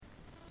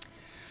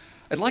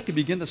I'd like to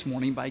begin this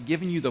morning by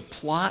giving you the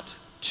plot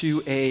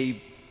to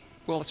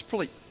it's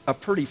probably a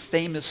pretty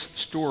famous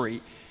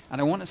story, and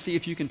I want to see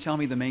if you can tell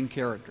me the main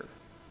character.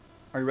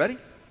 Are you ready?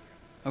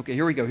 Okay,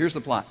 here we go. Here's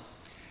the plot.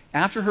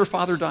 After her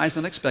father dies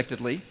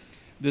unexpectedly,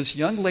 this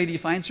young lady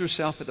finds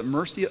herself at the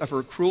mercy of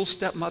her cruel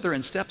stepmother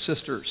and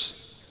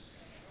stepsisters.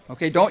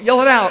 Okay, don't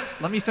yell it out.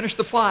 Let me finish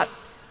the plot.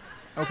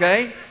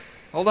 Okay?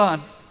 Hold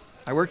on.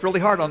 I worked really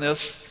hard on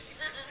this.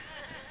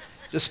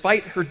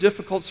 Despite her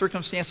difficult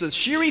circumstances,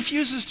 she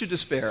refuses to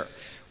despair.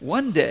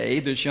 One day,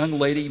 this young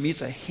lady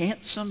meets a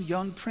handsome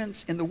young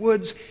prince in the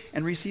woods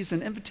and receives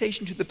an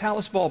invitation to the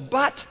palace ball,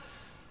 but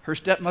her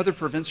stepmother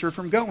prevents her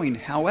from going.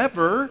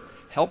 However,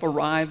 help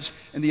arrives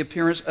in the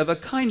appearance of a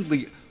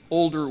kindly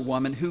older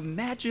woman who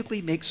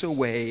magically makes a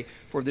way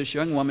for this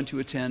young woman to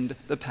attend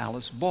the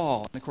palace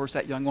ball. And of course,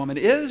 that young woman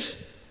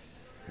is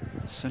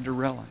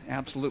Cinderella,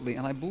 absolutely.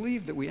 And I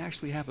believe that we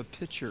actually have a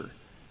picture,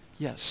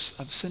 yes,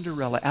 of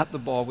Cinderella at the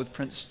ball with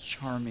Prince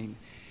Charming.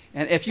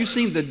 And if you've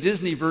seen the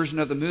Disney version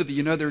of the movie,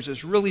 you know there's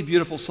this really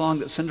beautiful song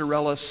that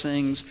Cinderella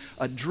sings,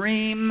 "A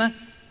dream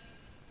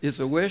is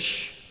a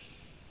wish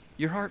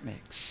your heart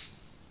makes."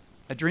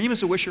 A dream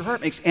is a wish your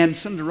heart makes. And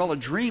Cinderella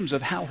dreams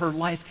of how her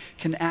life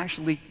can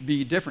actually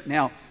be different.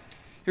 Now,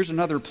 here's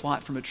another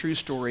plot from a true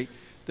story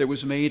that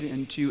was made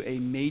into a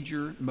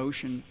major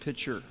motion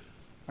picture.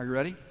 Are you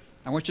ready?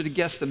 I want you to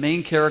guess the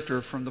main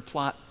character from the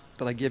plot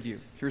that I give you.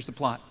 Here's the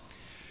plot.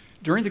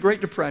 During the Great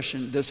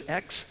Depression, this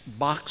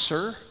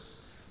ex-boxer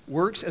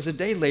works as a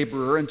day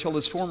laborer until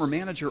his former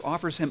manager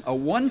offers him a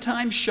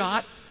one-time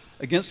shot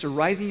against a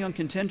rising young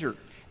contender.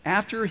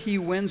 After he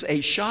wins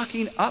a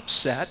shocking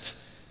upset,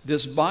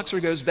 this boxer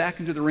goes back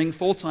into the ring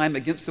full-time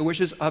against the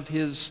wishes of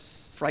his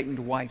frightened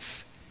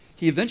wife.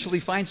 He eventually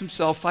finds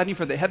himself fighting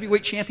for the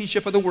heavyweight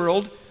championship of the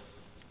world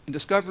and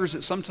discovers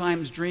that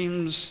sometimes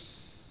dreams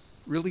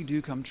really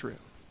do come true.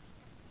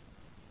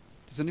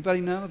 Does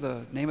anybody know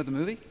the name of the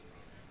movie?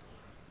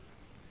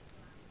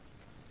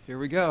 Here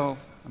we go.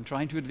 I'm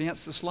trying to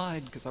advance the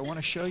slide because I want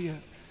to show you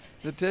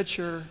the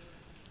picture.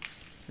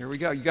 Here we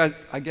go. You guys,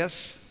 I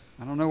guess,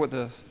 I don't know what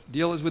the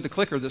deal is with the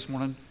clicker this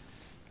morning,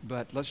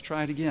 but let's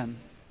try it again.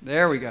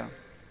 There we go.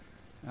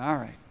 All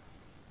right.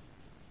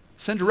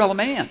 Cinderella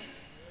Man.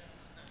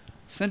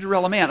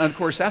 Cinderella Man. And of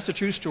course, that's the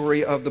true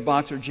story of the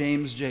boxer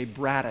James J.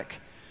 Braddock,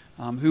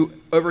 who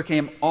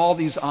overcame all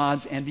these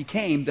odds and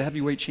became the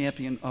heavyweight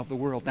champion of the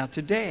world. Now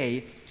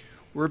today,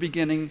 we're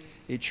beginning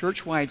a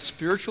church-wide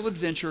spiritual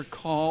adventure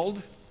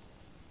called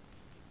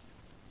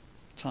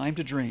Time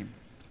to Dream.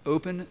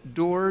 Open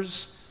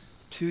doors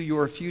to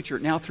your future.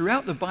 Now,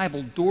 throughout the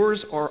Bible,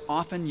 doors are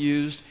often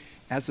used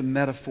as a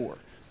metaphor.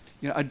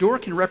 You know, a door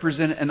can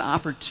represent an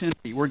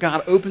opportunity where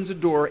God opens a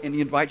door and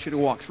He invites you to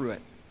walk through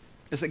it.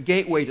 It's a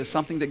gateway to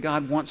something that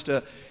God wants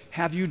to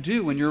have you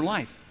do in your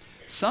life.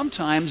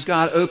 Sometimes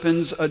God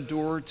opens a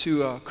door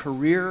to a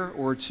career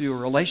or to a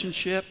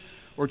relationship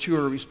or to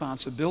a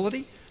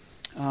responsibility.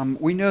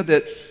 We know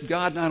that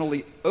God not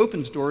only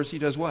opens doors, He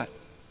does what?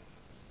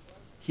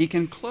 He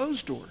can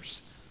close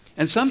doors.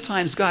 And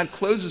sometimes God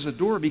closes a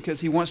door because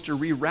He wants to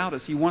reroute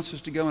us. He wants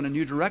us to go in a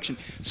new direction.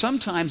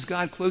 Sometimes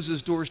God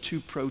closes doors to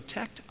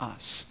protect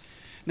us.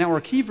 Now,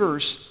 our key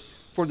verse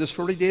for this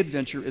 40-day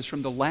adventure is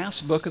from the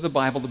last book of the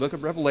Bible, the book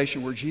of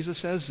Revelation, where Jesus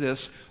says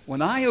this,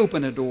 "When I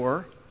open a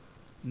door,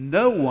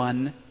 no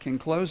one can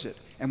close it.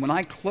 And when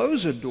I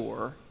close a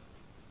door,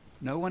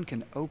 no one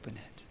can open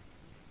it."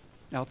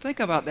 Now, think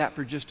about that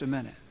for just a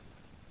minute.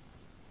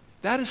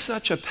 That is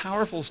such a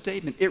powerful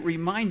statement. It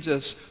reminds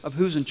us of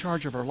who's in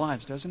charge of our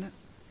lives, doesn't it?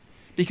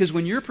 Because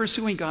when you're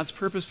pursuing God's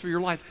purpose for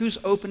your life, who's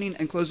opening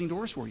and closing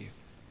doors for you?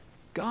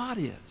 God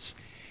is.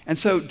 And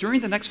so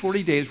during the next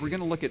 40 days, we're going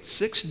to look at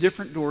 6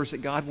 different doors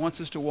that God wants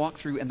us to walk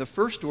through. And the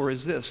first door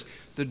is this,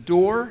 the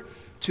door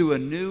to a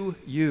new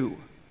you.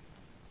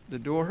 The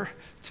door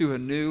to a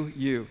new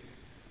you.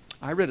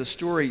 I read a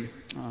story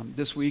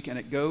this week, and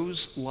it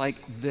goes like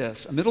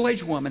this. A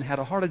middle-aged woman had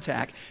a heart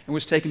attack and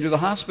was taken to the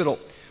hospital.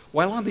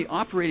 While on the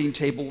operating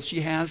table,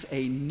 she has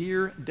a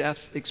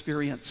near-death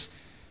experience.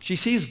 She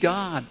sees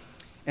God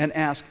and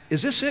asks,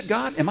 "Is this it,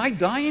 God? Am I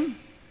dying?"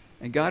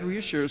 And God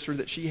reassures her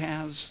that she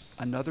has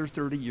another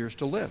 30 years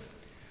to live.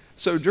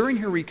 So during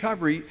her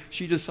recovery,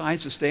 she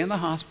decides to stay in the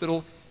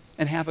hospital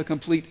and have a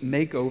complete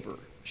makeover.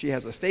 She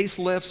has a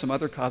facelift, some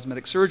other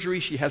cosmetic surgery.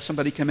 She has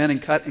somebody come in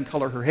and cut and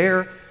color her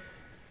hair.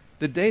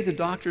 The day the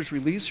doctors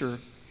release her,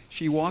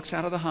 she walks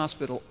out of the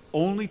hospital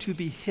only to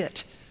be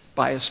hit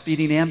by a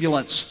speeding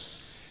ambulance.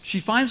 She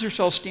finds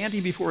herself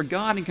standing before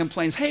God and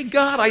complains, "Hey,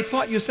 God, I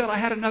thought you said I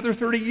had another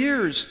 30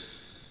 years.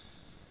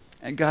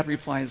 And God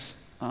replies,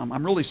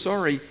 "I'm really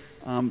sorry,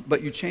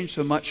 but you changed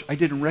so much, I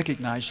didn't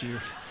recognize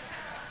you."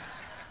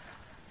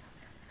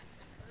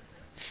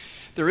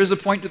 There is a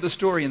point to the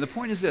story, and the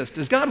point is this.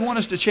 Does God want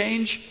us to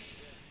change?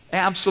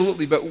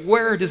 Absolutely, but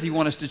where does He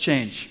want us to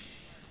change?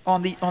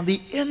 On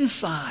the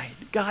inside.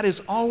 God is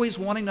always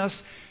wanting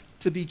us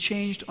to be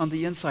changed on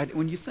the inside. And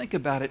when you think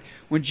about it,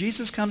 when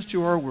Jesus comes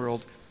to our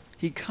world,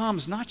 He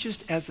comes not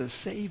just as a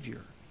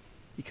Savior,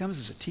 He comes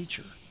as a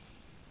teacher.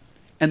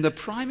 And the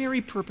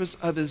primary purpose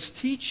of his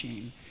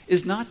teaching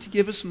is not to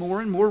give us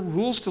more and more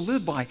rules to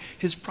live by.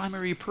 His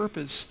primary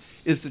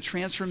purpose is the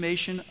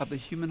transformation of the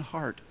human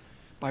heart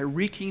by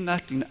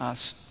reconnecting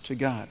us to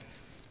God.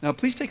 Now,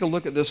 please take a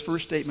look at this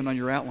first statement on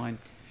your outline.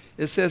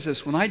 It says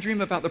this: when I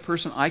dream about the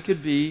person I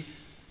could be,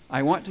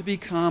 I want to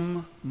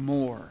become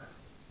more.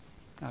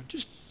 Now,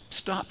 just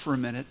stop for a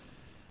minute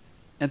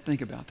and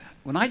think about that.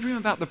 When I dream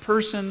about the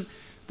person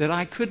that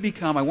I could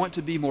become, I want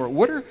to be more.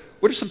 What are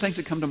some things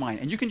that come to mind?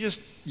 And you can just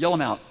yell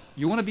them out.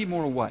 You want to be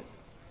more what?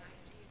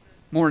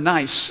 More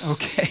nice.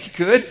 Okay,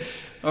 good.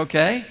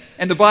 Okay.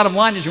 And the bottom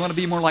line is you want to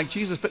be more like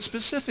Jesus. But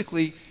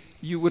specifically,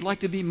 you would like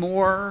to be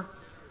more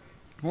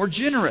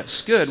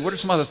generous. Good. What are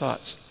some other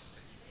thoughts?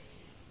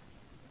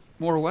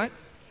 More what?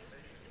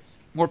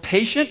 More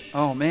patient?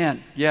 Oh,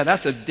 man. Yeah,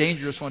 that's a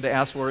dangerous one to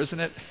ask for, isn't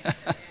it?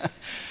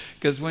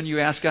 Because when you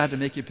ask God to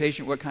make you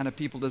patient, what kind of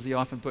people does he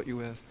often put you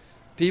with?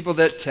 People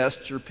that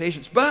test your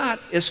patience.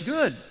 But it's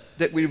good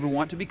that we would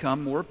want to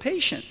become more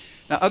patient.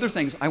 Now, other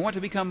things. I want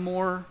to become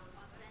more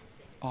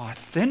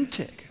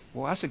authentic.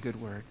 Well, that's a good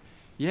word.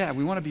 Yeah,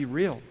 we want to be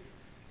real.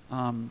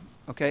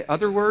 Okay,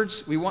 other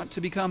words, we want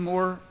to become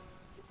more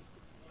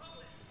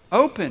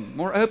open,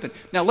 more open.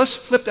 Now, let's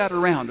flip that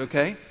around,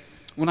 okay?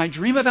 When I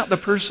dream about the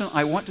person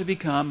I want to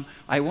become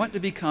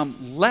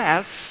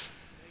less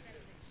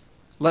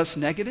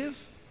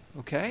negative,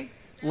 okay?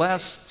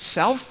 Less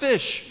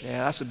selfish.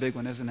 Yeah, that's a big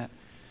one, isn't it?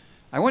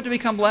 I want to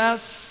become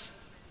less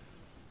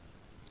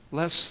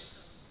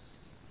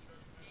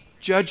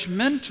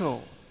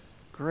judgmental.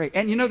 Great.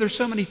 And you know, there's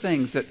so many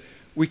things that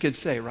we could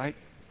say, right?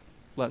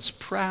 Less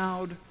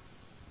proud,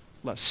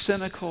 less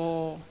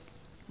cynical,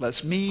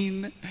 less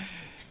mean.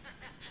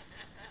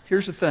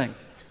 Here's the thing.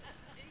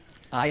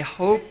 I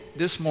hope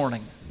this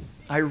morning,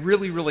 I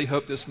really, really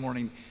hope this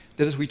morning,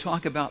 that as we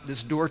talk about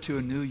this door to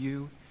a new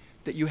you,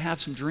 that you have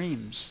some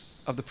dreams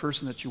of the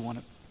person that you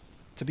want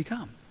to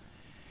become.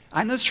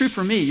 I know it's true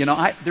for me. You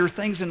know, there are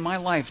things in my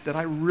life that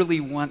I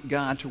really want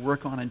God to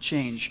work on and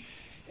change.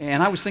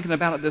 And I was thinking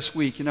about it this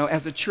week. You know,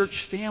 as a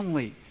church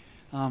family,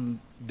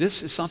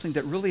 this is something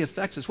that really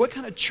affects us. What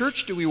kind of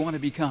church do we want to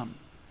become?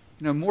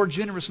 You know, more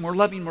generous, more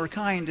loving, more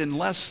kind, and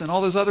less than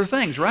all those other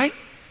things, right?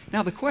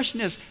 Now, the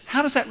question is,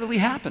 how does that really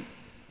happen?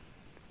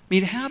 I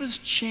mean, how does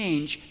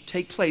change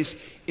take place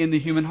in the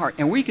human heart?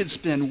 And we could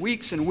spend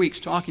weeks and weeks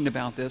talking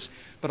about this,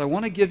 but I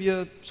want to give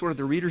you sort of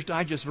the Reader's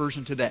Digest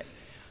version today.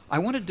 I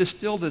want to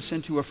distill this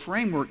into a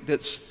framework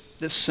that's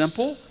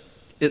simple,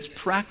 it's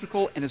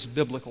practical, and it's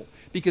biblical.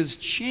 Because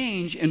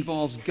change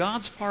involves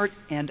God's part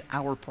and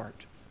our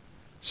part.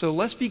 So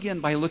let's begin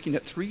by looking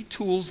at 3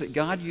 tools that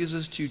God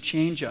uses to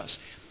change us.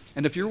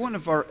 And if you're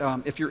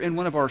in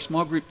one of our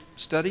small group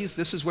studies,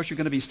 this is what you're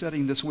going to be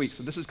studying this week.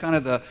 So this is kind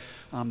of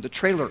the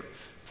trailer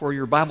for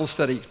your Bible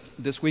study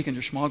this week in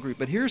your small group.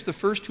 But here's the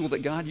first tool that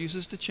God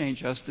uses to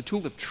change us, the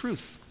tool of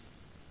truth.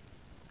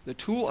 The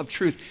tool of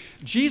truth.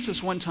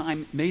 Jesus one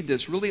time made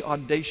this really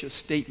audacious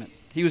statement.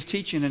 He was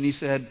teaching and he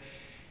said,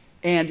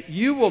 "And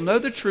you will know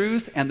the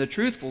truth, and the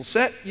truth will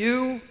set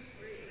you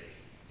free."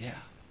 Yeah.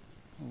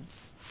 Well,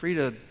 free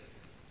to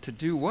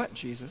do what,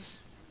 Jesus?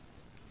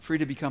 Free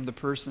to become the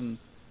person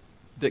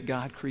that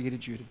God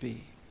created you to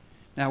be.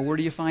 Now, where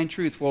do you find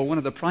truth? Well, one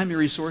of the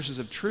primary sources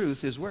of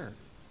truth is where?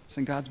 It's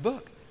in God's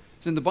book.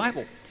 It's in the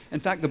Bible.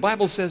 In fact, the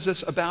Bible says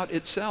this about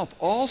itself.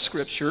 All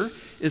Scripture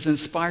is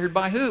inspired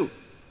by who?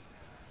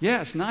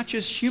 Yes, not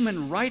just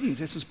human writings.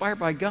 It's inspired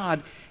by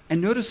God.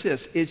 And notice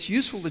this. It's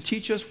useful to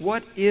teach us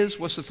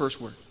what's the first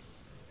word?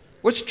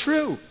 What's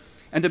true.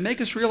 And to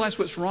make us realize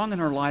what's wrong in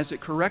our lives. It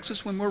corrects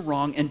us when we're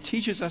wrong and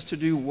teaches us to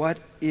do what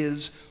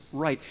is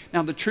right.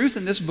 Now, the truth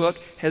in this book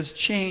has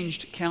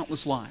changed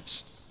countless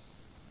lives.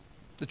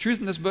 The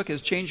truth in this book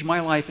has changed my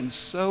life in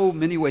so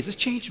many ways. It's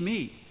changed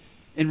me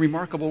in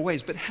remarkable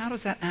ways. But how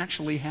does that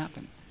actually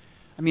happen?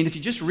 I mean, if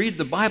you just read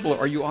the Bible,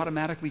 are you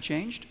automatically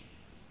changed?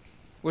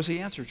 What's the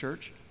answer,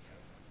 church?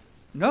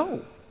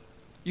 No.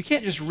 You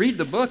can't just read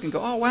the book and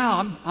go, "Oh, wow,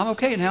 I'm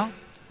okay now,"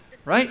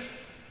 right?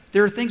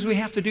 There are things we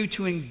have to do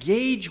to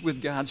engage with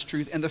God's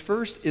truth. And the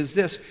first is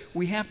this.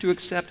 We have to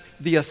accept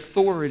the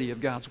authority of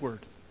God's Word.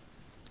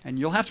 And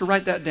you'll have to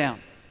write that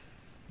down.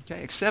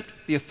 Okay? Accept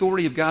the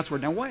authority of God's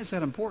Word. Now, why is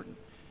that important?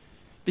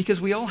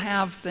 Because we all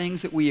have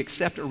things that we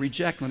accept or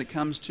reject when it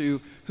comes to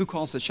who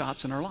calls the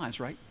shots in our lives,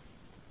 right?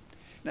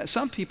 Now,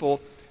 some people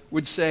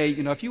would say,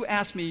 you know, if you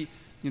ask me,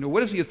 you know,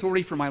 what is the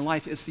authority for my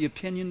life? It's the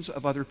opinions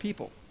of other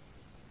people.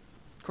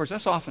 Of course,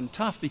 that's often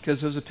tough because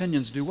those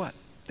opinions do what?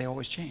 They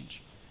always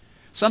change.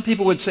 Some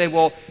people would say,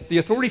 well, the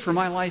authority for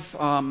my life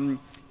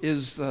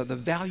is the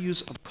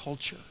values of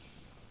culture.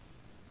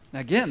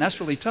 Now, again, that's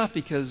really tough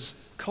because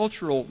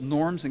cultural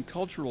norms and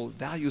cultural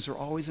values are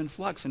always in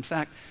flux. In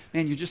fact,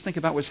 man, you just think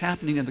about what's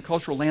happening in the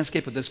cultural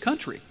landscape of this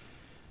country.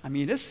 I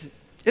mean,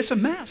 it's a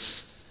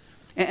mess.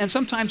 And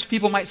sometimes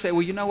people might say,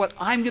 well, you know what?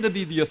 I'm going to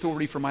be the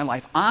authority for my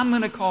life. I'm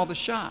going to call the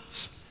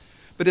shots.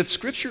 But if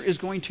Scripture is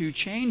going to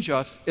change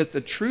us, if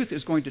the truth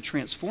is going to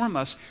transform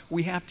us,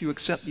 we have to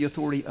accept the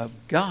authority of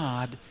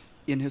God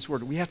in his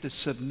word. We have to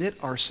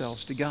submit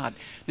ourselves to God.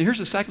 Now here's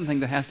the second thing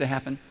that has to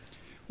happen.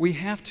 We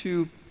have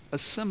to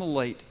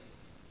assimilate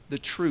the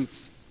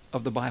truth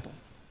of the Bible.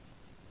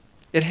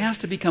 It has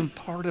to become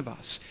part of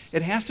us.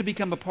 It has to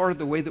become a part of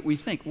the way that we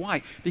think.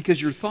 Why?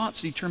 Because your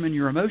thoughts determine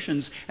your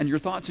emotions, and your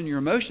thoughts and your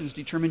emotions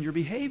determine your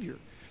behavior.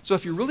 So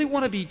if you really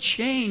want to be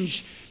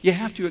changed, you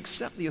have to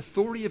accept the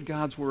authority of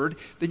God's word,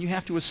 then you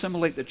have to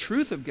assimilate the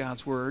truth of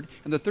God's word,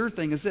 and the third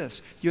thing is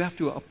this: you have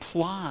to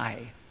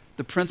apply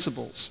the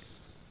principles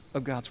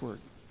of God's word.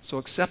 So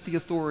accept the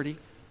authority,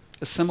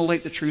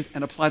 assimilate the truth,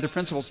 and apply the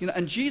principles.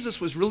 And Jesus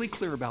was really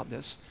clear about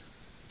this.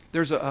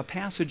 There's a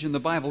passage in the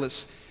Bible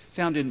that's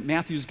found in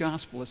Matthew's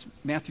Gospel. It's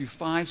Matthew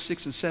 5,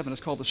 6, and 7.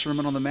 It's called the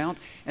Sermon on the Mount.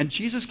 And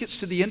Jesus gets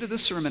to the end of the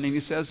sermon and he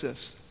says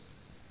this: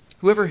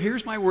 whoever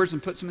hears my words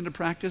and puts them into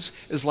practice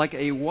is like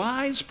a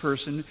wise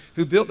person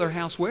who built their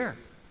house where?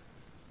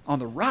 On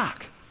the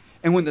rock.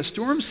 And when the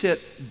storms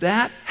hit,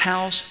 that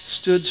house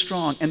stood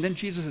strong. And then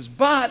Jesus says,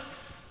 but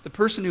the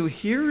person who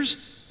hears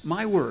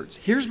my words,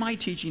 hears my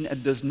teaching,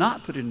 and does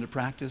not put it into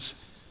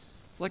practice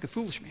is like a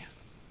foolish man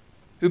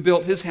who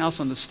built his house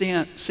on the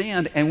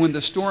sand, and when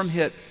the storm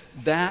hit,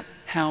 that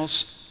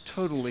house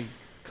totally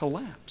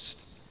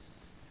collapsed.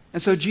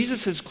 And so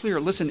Jesus is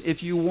clear. Listen,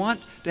 if you want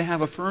to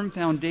have a firm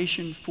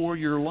foundation for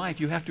your life,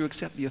 you have to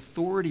accept the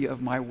authority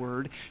of my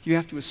word, you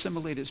have to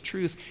assimilate its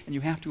truth, and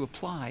you have to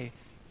apply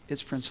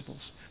its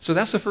principles. So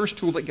that's the first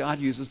tool that God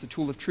uses, the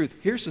tool of truth.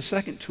 Here's the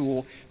second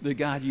tool that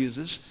God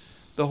uses: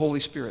 the Holy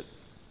Spirit.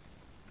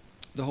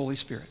 The Holy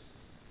Spirit.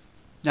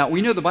 Now,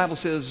 we know the Bible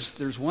says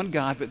there's one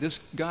God, but this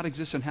God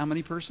exists in how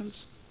many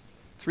persons?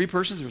 3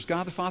 persons. There's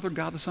God the Father,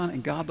 God the Son,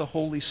 and God the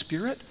Holy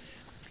Spirit.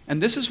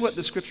 And this is what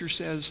the Scripture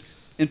says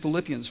in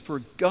Philippians: for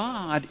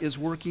God is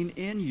working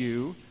in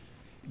you,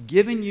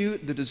 giving you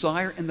the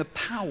desire and the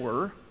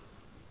power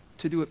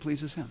to do what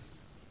pleases Him.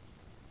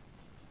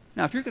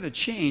 Now, if you're going to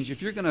change,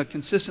 if you're going to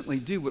consistently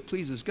do what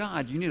pleases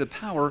God, you need a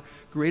power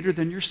greater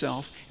than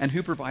yourself. And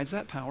who provides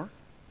that power?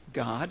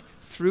 God,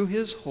 through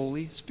His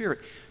Holy Spirit.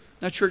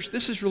 Now, church,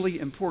 this is really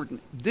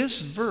important.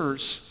 This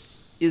verse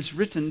is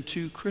written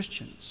to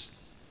Christians,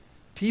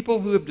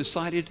 people who have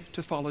decided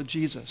to follow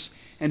Jesus.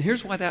 And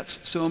here's why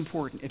that's so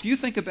important. If you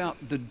think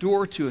about the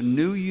door to a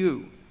new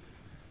you,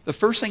 the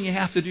first thing you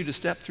have to do to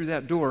step through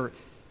that door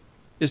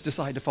is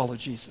decide to follow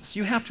Jesus.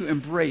 You have to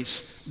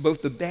embrace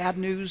both the bad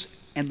news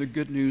and the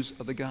good news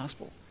of the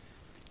gospel.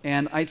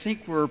 And I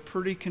think we're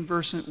pretty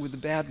conversant with the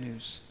bad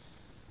news.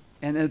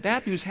 And the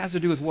bad news has to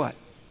do with what?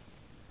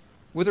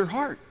 With our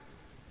heart.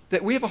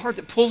 That we have a heart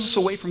that pulls us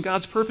away from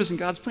God's purpose and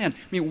God's plan.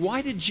 I mean,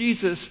 why did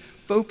Jesus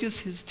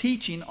focus his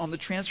teaching on the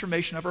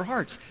transformation of our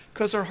hearts?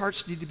 Because our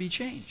hearts need to be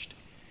changed.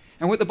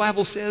 And what the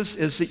Bible says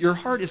is that your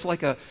heart is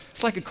like a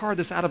car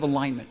that's out of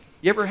alignment.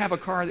 You ever have a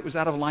car that was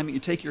out of alignment?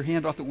 You take your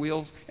hand off the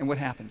wheels, and what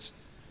happens?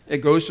 It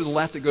goes to the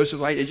left, it goes to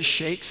the right, it just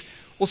shakes.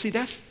 Well, see,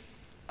 that's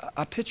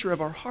a picture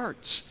of our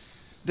hearts.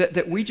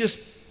 That we just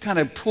kind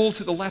of pull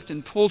to the left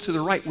and pull to the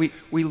right.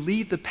 We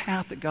leave the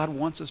path that God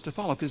wants us to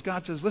follow, because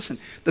God says, listen,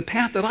 the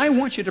path that I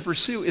want you to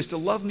pursue is to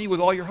love me with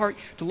all your heart,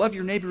 to love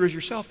your neighbor as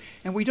yourself.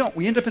 And we don't.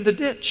 We end up in the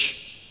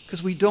ditch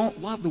because we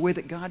don't love the way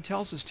that God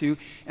tells us to.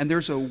 And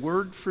there's a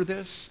word for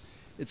this.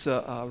 It's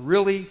a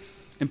really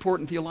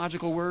important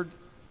theological word.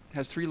 It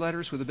has 3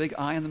 letters with a big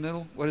I in the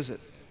middle. What is it?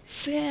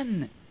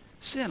 Sin.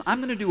 Sin. I'm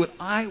going to do what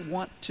I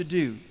want to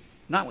do,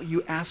 not what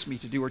you ask me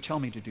to do or tell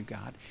me to do,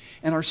 God.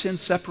 And our sin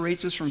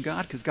separates us from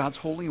God because God's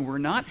holy and we're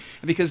not.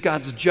 And because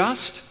God's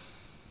just,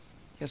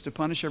 He has to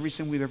punish every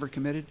sin we've ever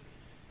committed.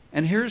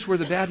 And here's where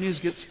the bad news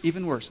gets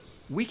even worse.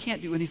 We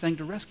can't do anything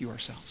to rescue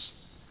ourselves.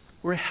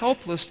 We're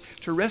helpless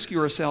to rescue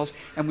ourselves.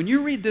 And when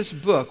you read this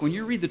book, when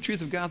you read the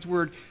truth of God's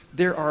word,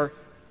 there are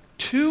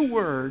 2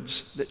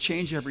 words that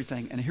change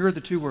everything. And here are the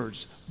 2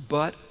 words: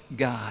 but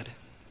God.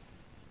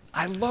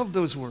 I love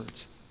those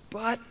words.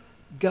 But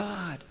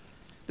God.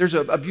 There's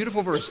a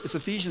beautiful verse. It's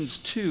Ephesians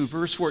 2,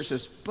 verse 4. It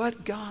says,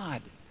 but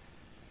God,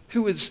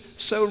 who is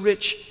so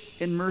rich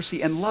in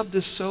mercy and loved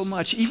us so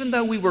much, even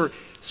though we were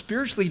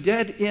spiritually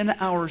dead in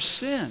our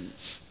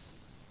sins,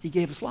 He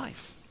gave us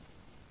life.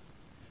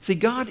 See,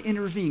 God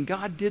intervened.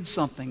 God did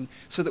something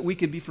so that we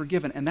could be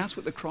forgiven. And that's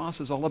what the cross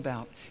is all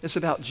about. It's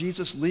about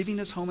Jesus leaving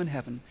His home in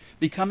heaven,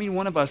 becoming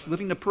one of us,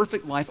 living a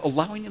perfect life,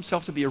 allowing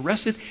Himself to be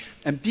arrested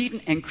and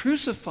beaten and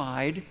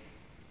crucified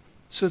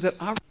so that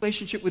our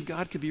relationship with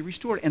God could be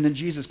restored. And then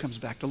Jesus comes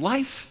back to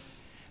life.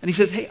 And He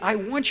says, hey, I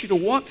want you to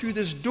walk through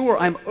this door.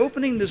 I'm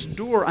opening this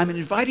door. I'm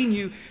inviting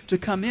you to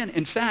come in.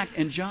 In fact,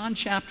 in John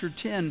chapter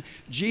 10,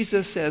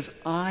 Jesus says,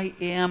 I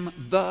am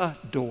the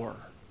door.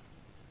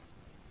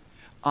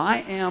 I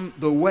am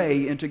the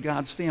way into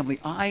God's family.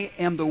 I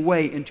am the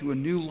way into a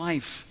new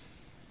life.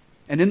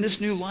 And in this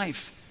new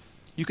life,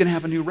 you can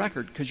have a new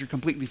record because you're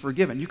completely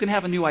forgiven. You can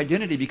have a new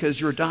identity because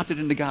you're adopted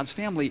into God's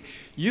family.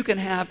 You can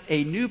have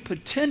a new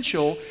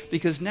potential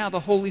because now the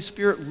Holy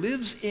Spirit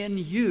lives in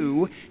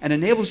you and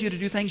enables you to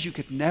do things you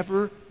could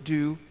never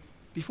do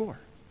before.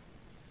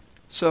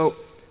 So,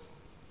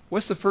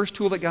 what's the first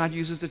tool that God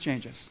uses to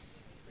change us?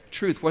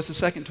 Truth. What's the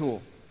second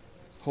tool?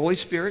 Holy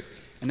Spirit.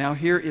 And now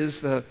here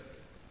is the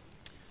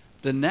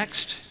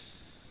next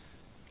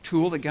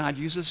tool that God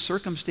uses,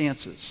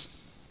 circumstances.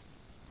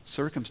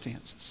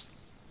 Circumstances.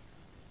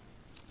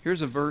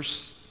 Here's a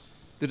verse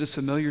that is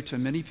familiar to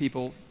many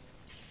people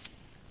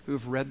who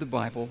have read the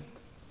Bible,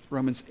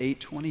 Romans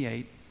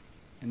 8:28,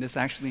 and this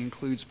actually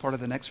includes part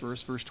of the next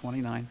verse, verse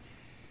 29.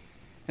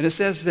 And it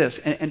says this,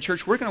 and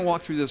church, we're going to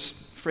walk through this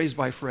phrase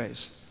by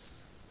phrase,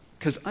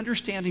 because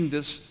understanding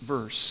this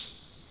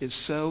verse is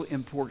so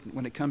important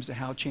when it comes to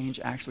how change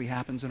actually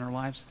happens in our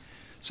lives.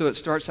 So it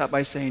starts out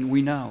by saying,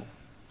 we know.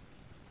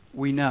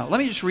 We know. Let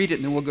me just read it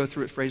and then we'll go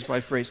through it phrase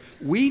by phrase.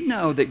 We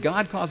know that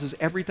God causes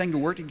everything to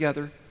work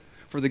together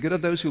for the good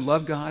of those who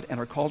love God and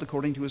are called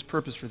according to his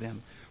purpose for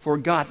them. For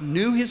God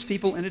knew his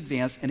people in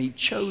advance and he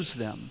chose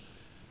them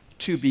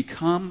to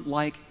become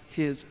like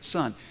his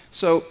son.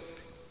 So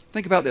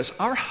think about this.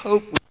 Our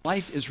hope when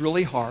life is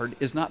really hard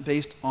is not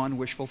based on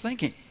wishful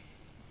thinking.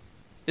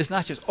 It's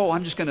not just, oh,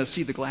 I'm just going to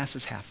see the glass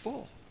as half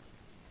full.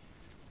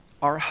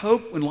 Our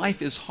hope when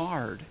life is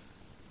hard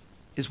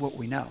is what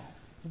we know.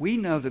 We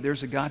know that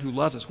there's a God who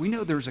loves us. We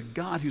know there's a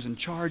God who's in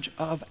charge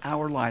of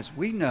our lives.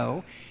 We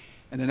know,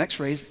 and the next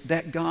phrase,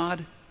 that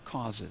God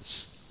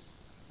causes.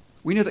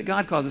 We know that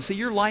God causes. See,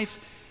 your life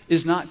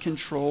is not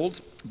controlled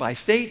by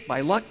fate,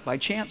 by luck, by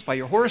chance, by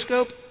your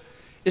horoscope.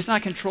 It's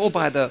not controlled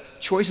by the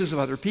choices of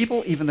other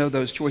people, even though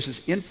those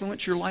choices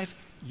influence your life.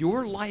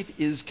 Your life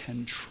is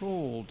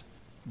controlled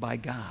by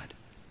God.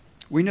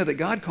 We know that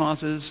God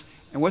causes,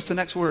 and what's the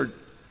next word?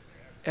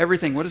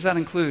 Everything. What does that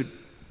include?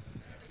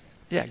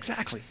 Yeah,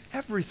 exactly.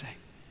 Everything.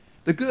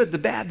 The good, the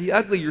bad, the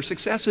ugly, your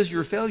successes,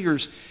 your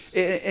failures.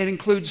 It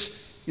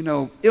includes,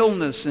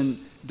 illness and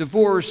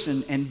divorce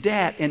and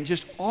debt and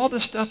just all the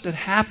stuff that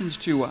happens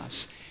to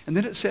us. And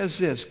then it says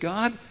this,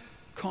 God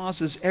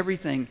causes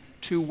everything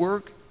to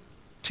work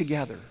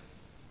together.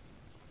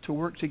 To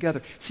work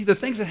together. See, the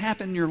things that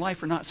happen in your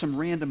life are not some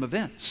random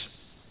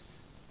events.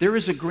 There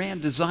is a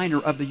grand designer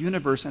of the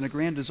universe and a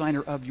grand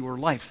designer of your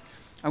life.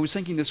 I was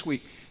thinking this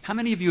week, how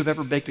many of you have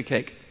ever baked a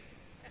cake?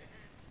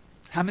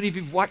 How many of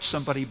you have watched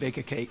somebody bake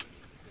a cake?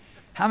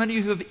 How many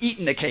of you have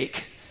eaten a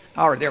cake?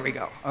 All right, there we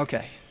go.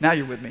 Okay, now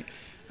you're with me.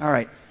 All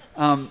right.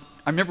 I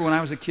remember when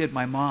I was a kid,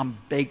 my mom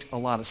baked a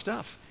lot of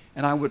stuff,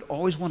 and I would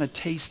always want to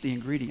taste the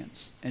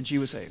ingredients. And she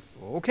would say,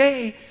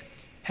 okay.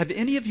 Have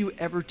any of you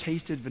ever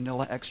tasted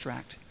vanilla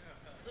extract?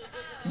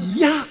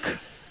 Yuck!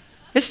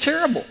 It's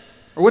terrible.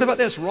 Or what about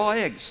this, raw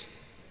eggs?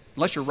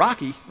 Unless you're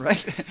Rocky,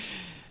 right?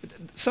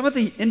 Some of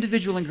the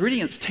individual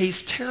ingredients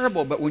taste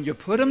terrible, but when you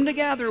put them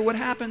together, what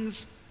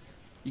happens?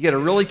 You get a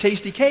really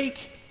tasty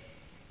cake.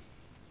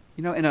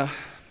 In a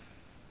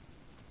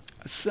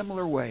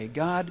similar way,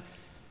 God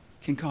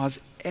can cause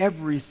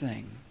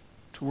everything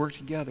to work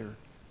together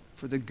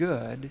for the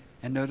good,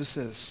 and notice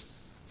this,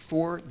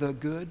 for the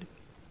good.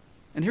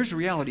 And here's the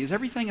reality. Is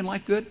everything in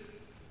life good?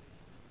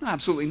 No,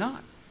 absolutely not.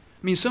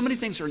 I mean, so many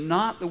things are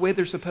not the way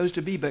they're supposed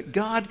to be, but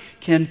God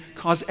can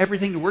cause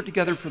everything to work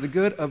together for the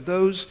good of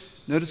those,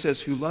 notice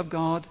this, who love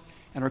God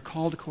and are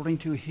called according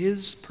to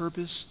his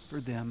purpose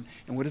for them.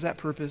 And what is that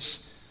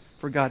purpose?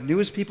 For God knew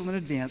his people in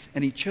advance,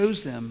 and he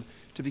chose them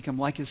to become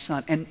like his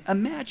son. And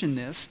imagine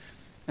this.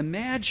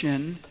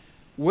 Imagine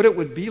what it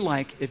would be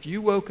like if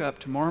you woke up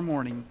tomorrow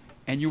morning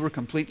and you were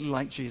completely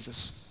like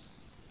Jesus.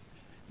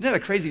 Isn't that a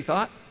crazy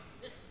thought?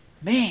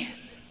 Man.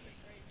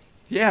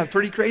 Yeah,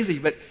 pretty crazy.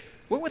 But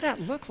what would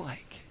that look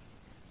like?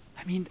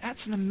 I mean,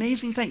 that's an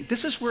amazing thing.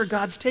 This is where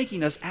God's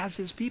taking us as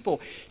his people.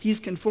 He's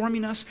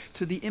conforming us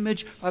to the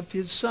image of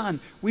his son.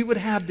 We would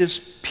have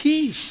this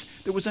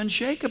peace that was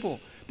unshakable,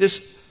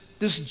 this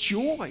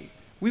joy.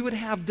 We would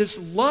have this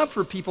love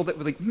for people that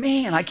would like,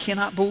 man, I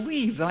cannot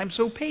believe that I'm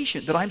so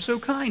patient, that I'm so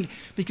kind,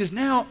 because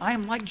now I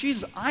am like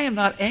Jesus. I am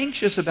not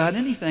anxious about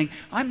anything.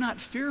 I'm not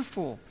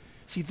fearful.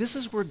 See, this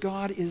is where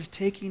God is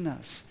taking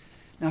us.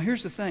 Now,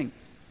 here's the thing.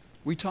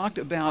 We talked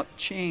about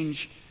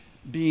change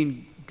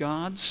being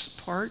God's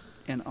part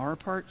and our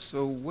part.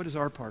 So what is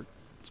our part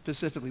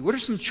specifically? What are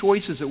some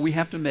choices that we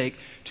have to make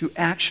to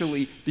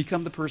actually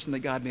become the person that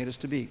God made us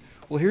to be?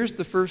 Well, here's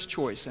the first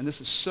choice, and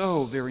this is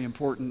so very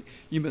important.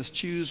 You must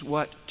choose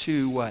what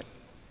to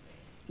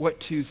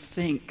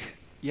think.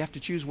 You have to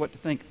choose what to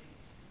think.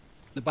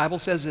 The Bible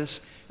says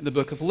this in the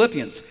book of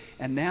Philippians.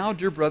 And now,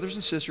 dear brothers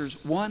and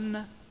sisters,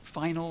 one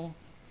final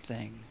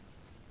thing.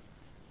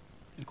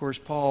 And of course,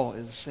 Paul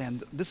is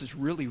saying this is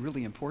really,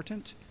 really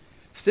important.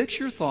 Fix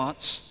your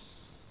thoughts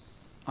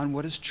on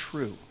what is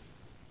true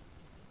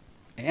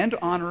and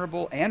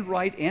honorable and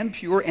right and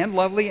pure and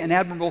lovely and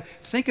admirable.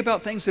 Think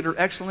about things that are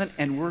excellent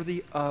and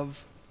worthy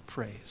of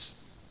praise.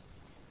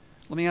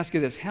 Let me ask you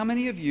this. How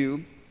many of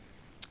you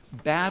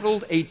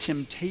battled a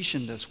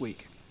temptation this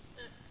week?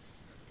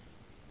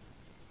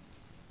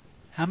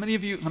 How many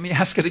of you, let me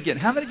ask it again.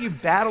 How many of you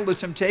battled a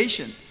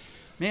temptation?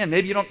 Man,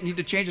 maybe you don't need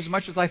to change as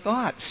much as I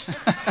thought.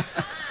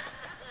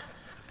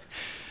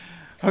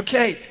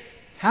 Okay.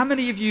 How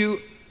many of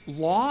you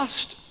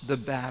lost the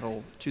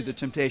battle to the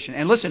temptation?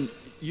 And listen,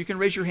 you can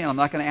raise your hand. I'm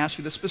not going to ask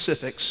you the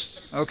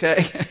specifics,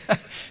 okay?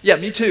 Yeah,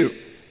 me too.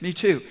 Me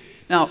too.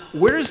 Now,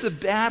 where does the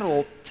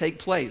battle take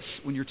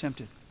place when you're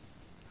tempted?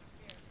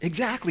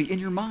 Exactly, in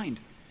your mind.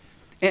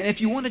 And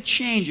if you want to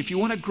change, if you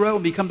want to grow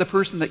and become the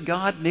person that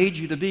God made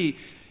you to be,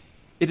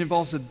 it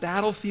involves a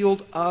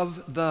battlefield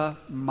of the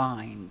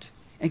mind.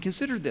 And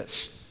consider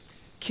this.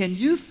 Can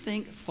you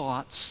think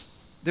thoughts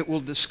that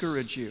will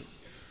discourage you?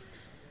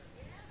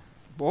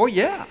 Oh,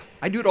 yeah.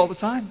 I do it all the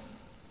time.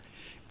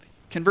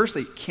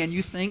 Conversely, can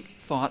you think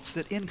thoughts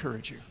that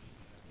encourage you?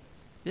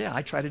 Yeah,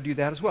 I try to do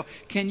that as well.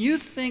 Can you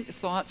think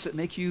thoughts that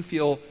make you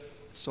feel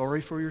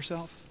sorry for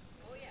yourself?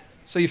 Oh, yeah.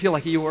 So you feel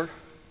like Eeyore?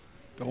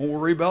 Don't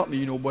worry about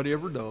me, nobody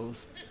ever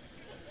does.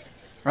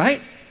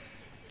 Right?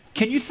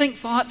 Can you think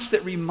thoughts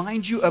that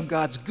remind you of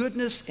God's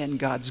goodness and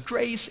God's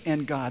grace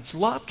and God's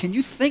love? Can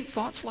you think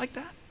thoughts like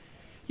that?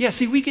 Yeah,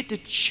 see, we get to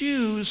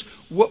choose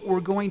what we're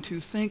going to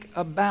think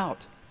about.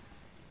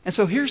 And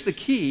so here's the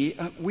key.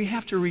 We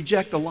have to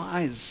reject the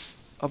lies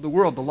of the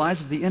world, the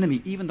lies of the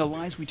enemy, even the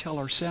lies we tell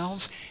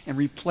ourselves, and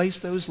replace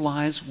those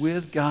lies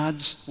with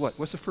God's, what?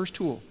 What's the first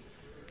tool?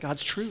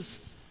 God's truth.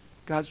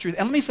 God's truth.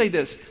 And let me say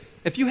this.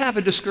 If you have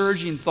a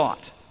discouraging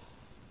thought,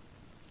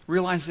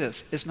 realize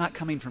this. It's not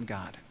coming from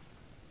God.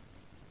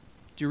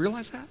 Do you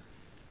realize that?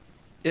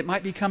 It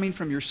might be coming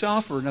from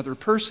yourself or another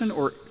person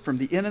or from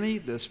the enemy,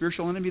 the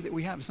spiritual enemy that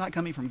we have. It's not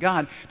coming from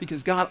God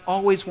because God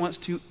always wants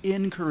to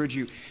encourage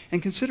you.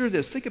 And consider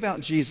this. Think about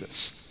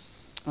Jesus.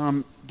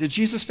 Did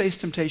Jesus face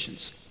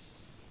temptations?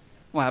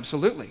 Well,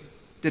 absolutely.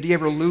 Did he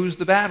ever lose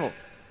the battle?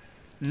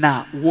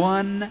 Not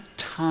one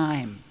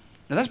time.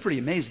 Now, that's pretty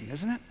amazing,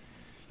 isn't it?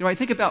 You know, I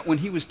think about when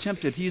he was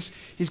tempted, he's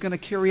going to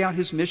carry out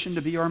his mission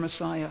to be our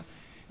Messiah.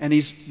 And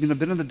he's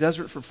been in the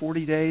desert for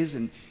 40 days,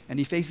 and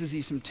he faces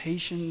these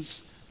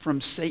temptations from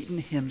Satan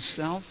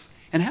himself.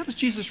 And how does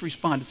Jesus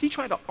respond? Does he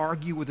try to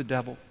argue with the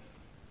devil?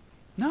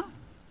 No.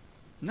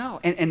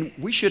 No. And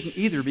we shouldn't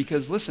either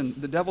because, listen,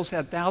 the devil's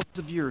had thousands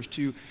of years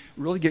to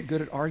really get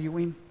good at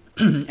arguing,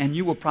 and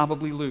you will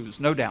probably lose,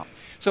 no doubt.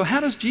 So how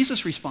does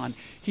Jesus respond?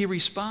 He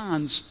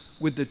responds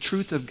with the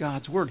truth of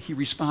God's word. He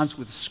responds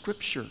with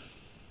Scripture.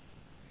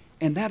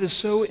 And that is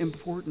so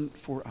important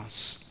for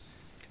us.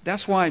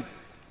 That's why,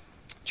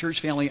 church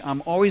family,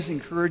 I'm always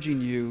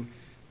encouraging you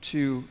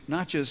to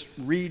not just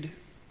read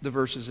the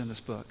verses in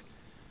this book,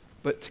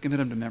 but to commit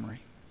them to memory,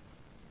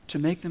 to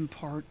make them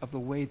part of the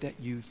way that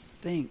you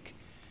think.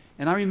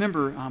 And I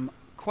remember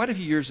quite a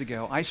few years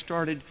ago, I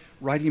started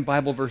writing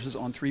Bible verses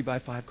on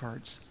 3x5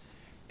 cards.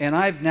 And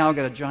I've now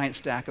got a giant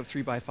stack of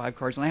 3x5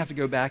 cards, and I have to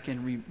go back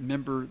and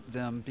remember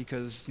them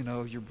because, you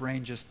know, your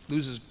brain just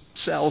loses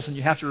cells and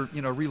you have to,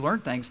 you know, relearn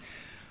things.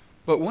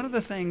 But one of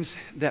the things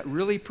that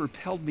really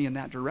propelled me in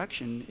that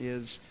direction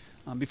is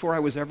before I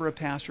was ever a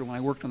pastor, when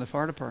I worked on the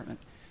fire department,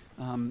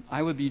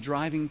 I would be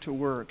driving to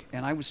work,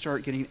 and I would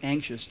start getting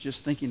anxious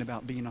just thinking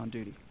about being on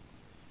duty.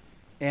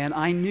 And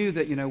I knew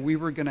that, you know, we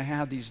were going to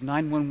have these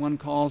 911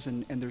 calls,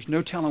 and there's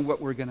no telling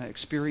what we're going to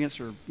experience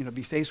or, you know,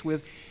 be faced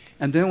with.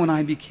 And then when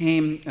I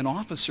became an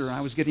officer,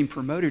 I was getting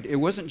promoted. It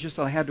wasn't just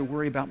that I had to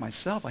worry about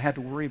myself. I had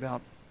to worry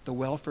about the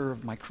welfare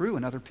of my crew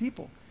and other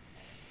people.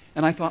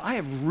 And I thought, I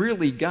have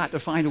really got to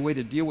find a way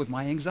to deal with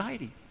my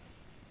anxiety.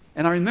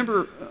 And I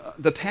remember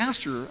the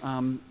pastor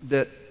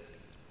that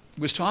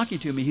was talking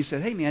to me, he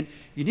said, hey man,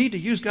 you need to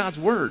use God's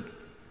word.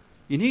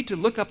 You need to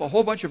look up a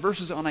whole bunch of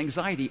verses on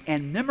anxiety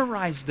and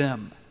memorize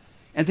them.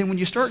 And then when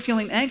you start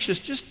feeling anxious,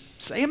 just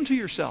say them to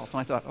yourself. And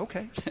I thought,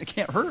 okay, it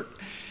can't hurt.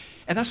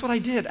 And that's what I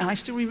did. And I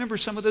still remember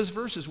some of those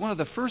verses. One of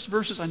the first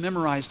verses I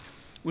memorized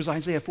was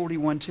Isaiah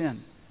 41:10.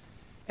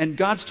 And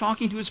God's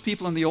talking to his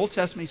people in the Old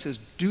Testament. He says,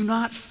 do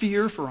not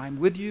fear, for I am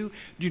with you.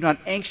 Do not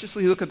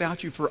anxiously look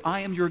about you, for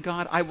I am your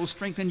God. I will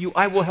strengthen you.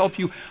 I will help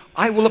you.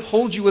 I will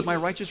uphold you with my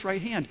righteous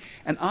right hand.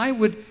 And I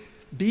would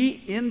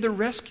be in the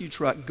rescue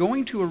truck,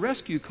 going to a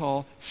rescue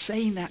call,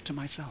 saying that to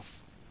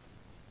myself.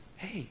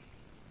 Hey,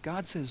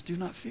 God says, do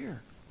not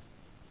fear,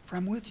 for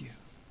I'm with you.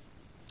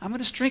 I'm going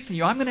to strengthen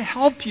you. I'm going to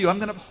help you. I'm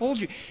going to uphold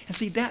you. And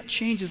see, that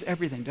changes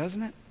everything,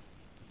 doesn't it?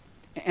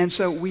 And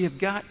so we have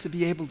got to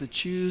be able to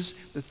choose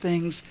the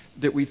things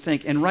that we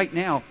think. And right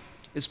now,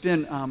 it's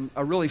been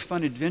a really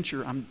fun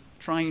adventure. I'm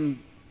trying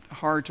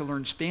hard to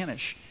learn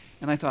Spanish.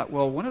 And I thought,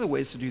 well, one of the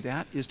ways to do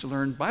that is to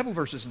learn Bible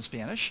verses in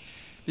Spanish,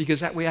 because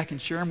that way I can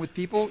share them with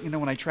people, you know,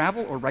 when I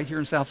travel or right here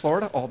in South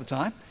Florida all the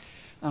time.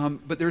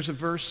 But there's a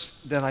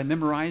verse that I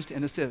memorized,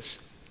 and it's this.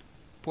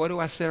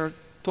 Puedo hacer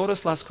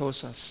todas las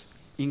cosas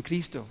en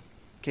Cristo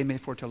que me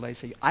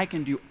fortalece. I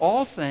can do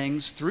all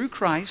things through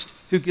Christ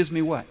who gives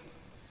me what?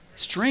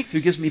 Strength,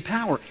 who gives me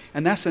power.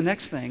 And that's the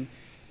next thing.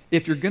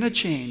 If you're going to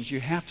change, you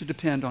have to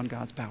depend on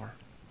God's power.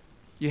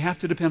 You have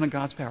to depend on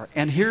God's power.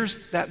 And here's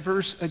that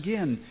verse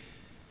again.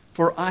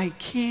 For I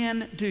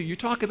can do. You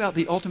talk about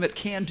the ultimate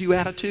can-do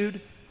attitude.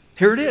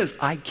 Here it is.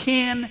 I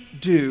can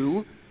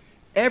do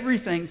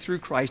everything through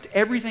Christ,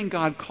 everything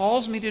God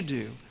calls me to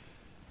do,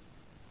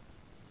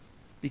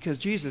 because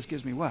Jesus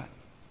gives me what?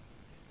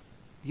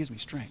 He gives me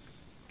strength.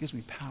 He gives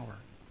me power.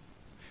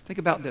 Think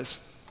about this.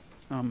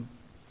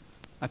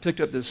 I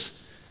picked up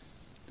this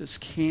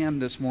can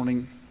this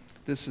morning.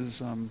 This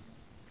is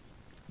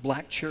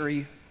black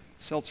cherry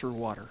seltzer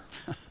water.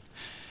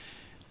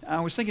 I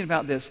was thinking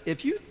about this.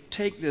 If you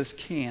take this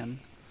can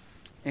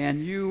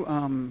and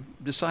you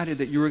decided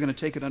that you were going to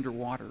take it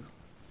underwater,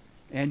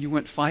 and you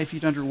went 5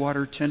 feet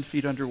underwater, 10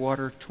 feet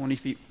underwater, 20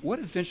 feet, what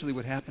eventually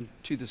would happen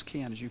to this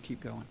can as you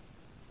keep going?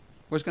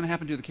 What's going to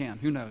happen to the can?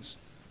 Who knows?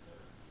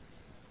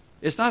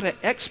 It's not going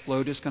to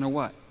explode. It's going to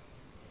what?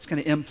 It's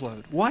going to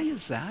implode. Why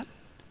is that?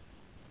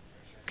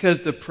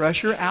 Because the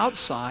pressure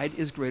outside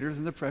is greater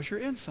than the pressure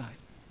inside.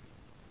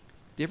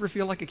 Do you ever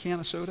feel like a can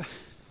of soda?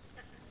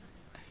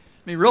 I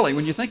mean, really,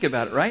 when you think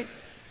about it, right?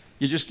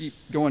 You just keep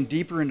going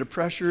deeper into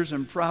pressures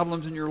and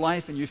problems in your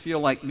life, and you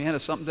feel like, man,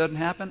 if something doesn't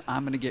happen,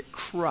 I'm going to get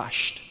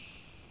crushed.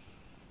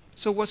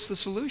 So what's the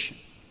solution?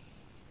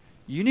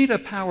 You need a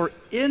power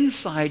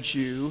inside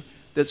you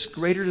that's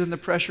greater than the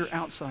pressure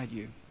outside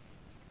you.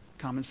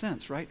 Common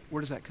sense, right? Where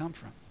does that come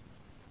from?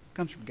 It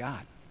comes from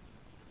God.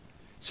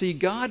 See,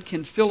 God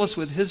can fill us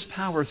with his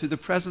power through the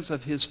presence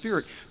of his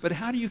Spirit, but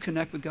how do you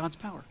connect with God's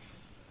power?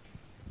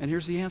 And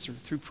here's the answer: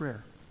 through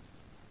prayer.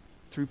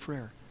 Through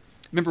prayer.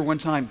 Remember one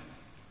time,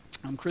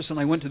 Chris and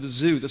I went to the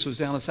zoo. This was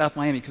down in South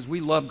Miami because we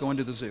love going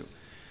to the zoo.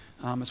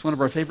 It's one of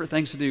our favorite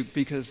things to do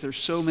because there's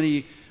so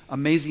many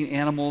amazing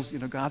animals,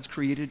 God's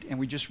created, and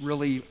we just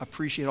really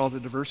appreciate all the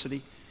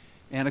diversity.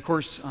 And of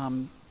course,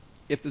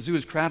 if the zoo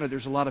is crowded,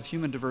 there's a lot of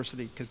human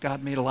diversity because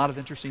God made a lot of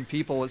interesting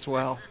people as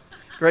well.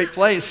 Great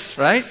place,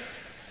 right?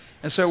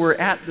 And so we're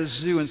at the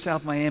zoo in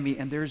South Miami,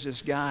 and there's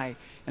this guy,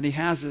 and he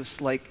has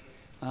this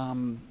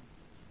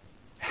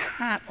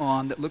hat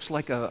on that looks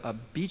like a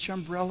beach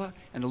umbrella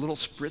and a little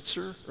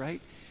spritzer,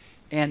 right?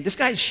 And this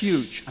guy's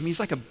huge. I mean, he's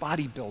like a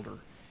bodybuilder.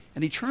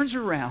 And he turns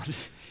around,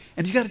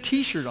 and he's got a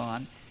T-shirt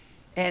on,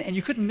 and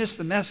you couldn't miss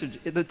the message.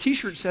 The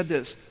T-shirt said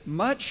this: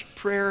 much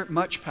prayer,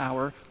 much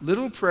power;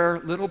 little prayer,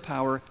 little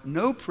power;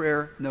 no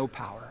prayer, no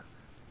power.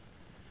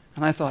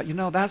 And I thought,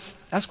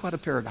 that's quite a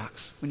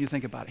paradox when you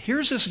think about it.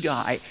 Here's this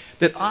guy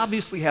that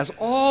obviously has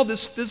all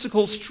this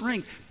physical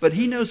strength, but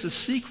he knows the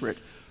secret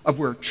of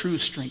where true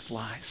strength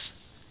lies.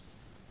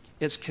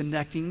 It's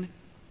connecting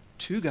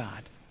to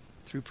God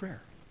through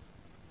prayer.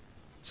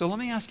 So let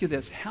me ask you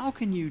this: how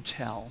can you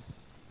tell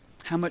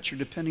how much you're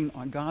depending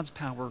on God's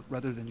power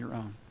rather than your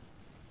own?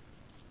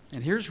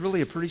 And here's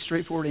really a pretty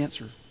straightforward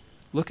answer.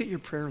 Look at your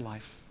prayer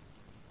life.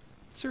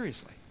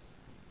 Seriously.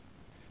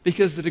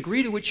 Because the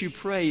degree to which you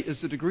pray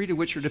is the degree to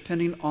which you're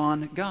depending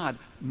on God.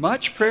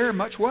 Much prayer,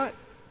 much what?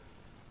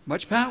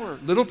 Much power.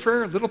 Little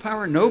prayer, little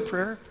power. No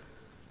prayer,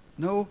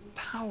 no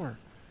power.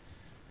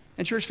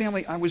 And church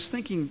family, I was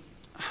thinking,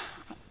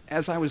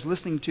 as I was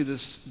listening to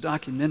this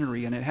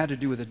documentary, and it had to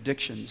do with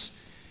addictions,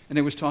 and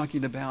it was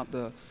talking about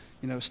the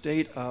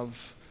state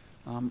of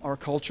our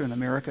culture in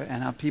America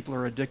and how people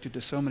are addicted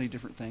to so many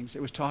different things.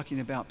 It was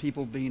talking about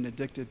people being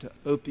addicted to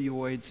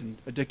opioids and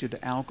addicted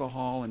to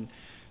alcohol and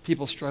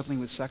people struggling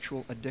with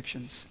sexual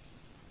addictions.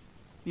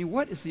 I mean,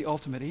 what is the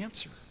ultimate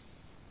answer?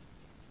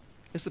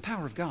 It's the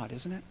power of God,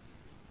 isn't it?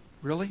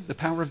 Really? The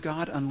power of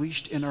God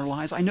unleashed in our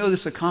lives? I know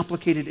this is a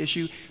complicated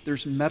issue.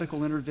 There's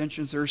medical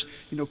interventions. There's,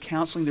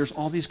 counseling. There's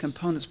all these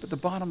components. But the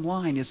bottom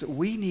line is that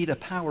we need a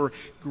power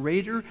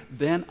greater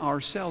than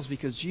ourselves,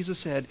 because Jesus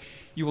said,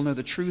 you will know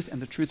the truth,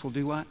 and the truth will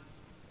do what?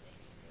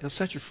 It'll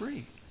set you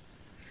free.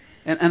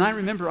 And I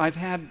remember I've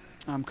had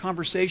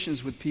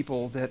conversations with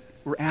people that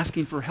were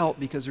asking for help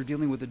because they're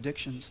dealing with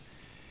addictions.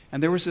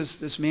 And there was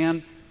this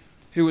man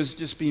who was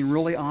just being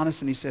really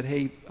honest, and he said,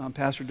 hey,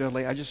 Pastor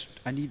Dudley,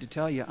 I need to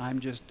tell you, I'm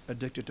just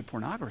addicted to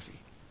pornography.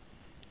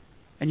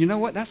 And you know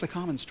what? That's a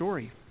common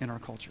story in our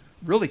culture,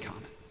 really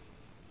common.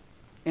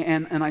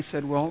 And I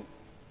said, well,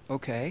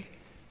 okay,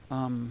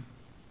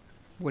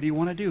 what do you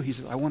want to do? He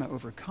said, I want to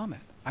overcome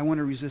it. I want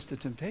to resist the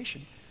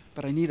temptation,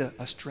 but I need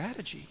a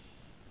strategy.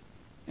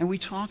 And we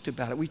talked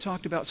about it. We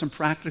talked about some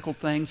practical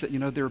things that,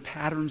 there are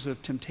patterns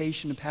of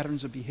temptation and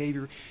patterns of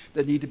behavior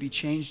that need to be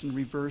changed and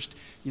reversed.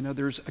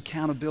 There's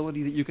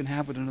accountability that you can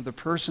have with another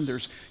person.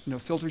 There's,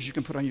 filters you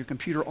can put on your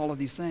computer, all of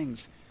these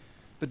things.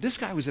 But this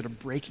guy was at a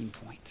breaking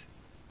point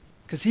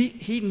because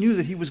he knew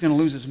that he was going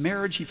to lose his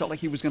marriage. He felt like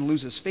he was going to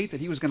lose his faith, that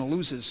he was going to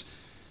lose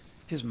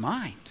his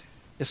mind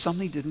if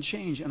something didn't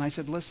change. And I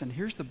said, listen,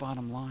 here's the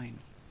bottom line.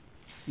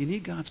 You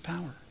need God's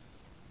power.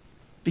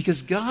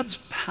 Because God's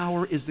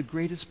power is the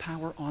greatest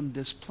power on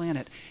this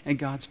planet, and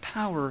God's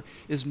power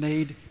is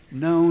made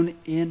known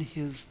in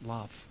his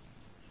love.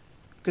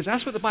 Because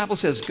that's what the Bible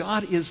says.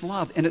 God is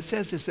love. And it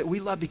says this, that we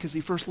love because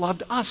he first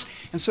loved us.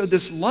 And so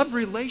this love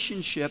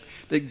relationship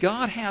that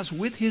God has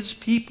with his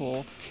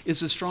people is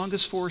the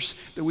strongest force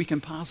that we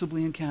can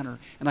possibly encounter.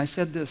 And I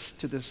said this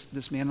to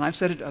this man, and I've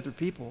said it to other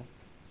people.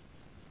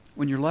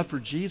 When your love for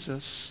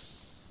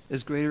Jesus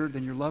is greater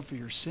than your love for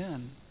your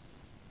sin,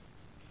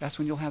 that's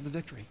when you'll have the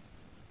victory.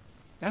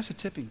 That's a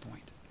tipping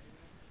point.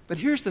 But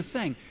here's the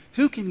thing.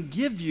 Who can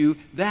give you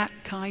that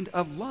kind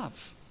of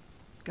love?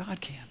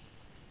 God can.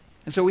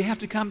 And so we have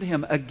to come to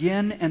him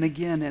again and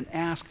again and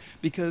ask,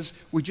 because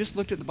we just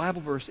looked at the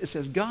Bible verse. It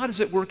says, God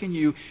is at work in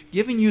you,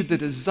 giving you the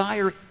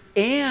desire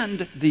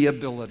and the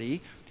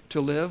ability to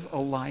live a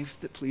life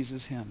that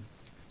pleases him.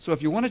 So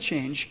if you want to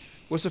change,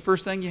 What's the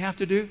first thing you have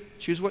to do?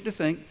 Choose what to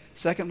think.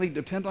 Secondly,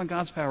 depend on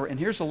God's power. And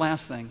here's the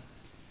last thing.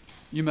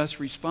 You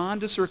must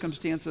respond to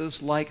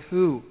circumstances like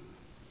who?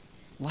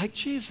 Like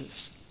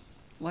Jesus.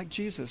 Like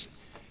Jesus.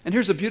 And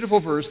here's a beautiful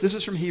verse. This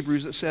is from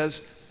Hebrews. It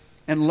says,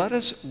 "And let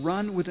us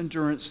run with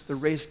endurance the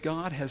race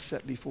God has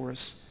set before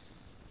us."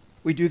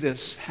 We do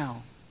this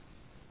how?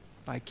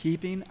 By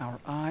keeping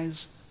our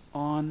eyes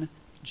on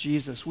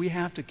Jesus. We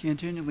have to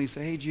continually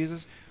say, "Hey,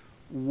 Jesus,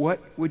 what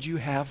would you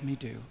have me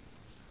do?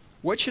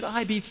 What should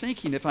I be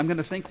thinking if I'm going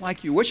to think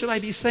like you? What should I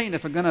be saying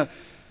if I'm going to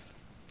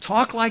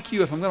talk like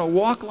you, if I'm going to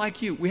walk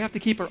like you?" We have to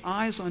keep our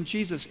eyes on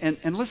Jesus.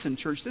 And listen,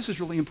 church, this is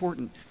really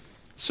important.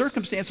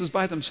 Circumstances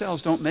by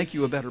themselves don't make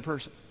you a better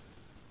person.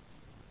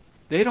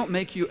 They don't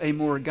make you a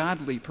more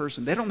godly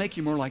person. They don't make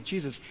you more like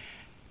Jesus.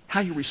 How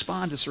you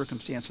respond to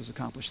circumstances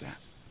accomplish that.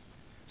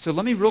 So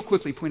let me real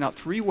quickly point out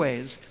 3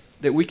 ways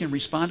that we can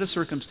respond to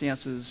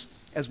circumstances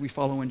as we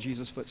follow in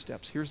Jesus'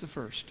 footsteps. Here's the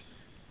first.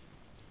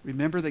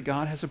 Remember that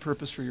God has a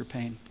purpose for your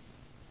pain.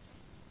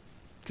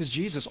 Because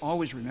Jesus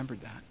always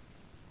remembered that.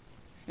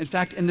 In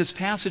fact, in this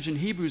passage in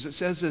Hebrews, it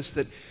says this,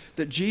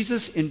 that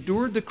Jesus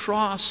endured the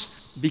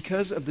cross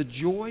because of the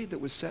joy that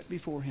was set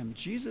before him.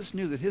 Jesus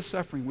knew that his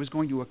suffering was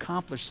going to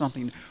accomplish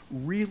something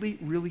really,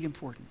 really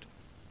important.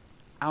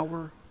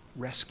 Our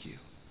rescue.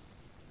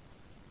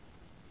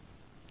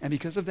 And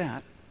because of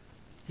that,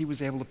 he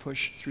was able to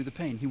push through the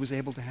pain. He was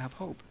able to have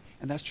hope.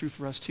 And that's true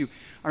for us too.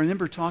 I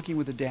remember talking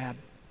with a dad.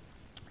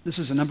 This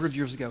is a number of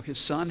years ago. His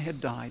son had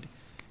died,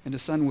 and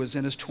his son was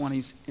in his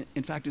 20s.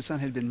 In fact, his son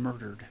had been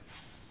murdered.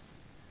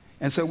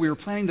 And so we were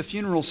planning the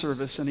funeral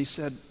service, and he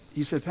said,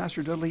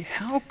 "Pastor Dudley,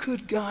 how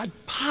could God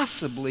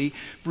possibly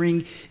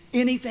bring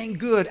anything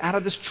good out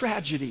of this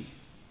tragedy?"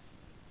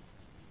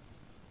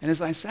 And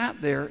as I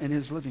sat there in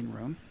his living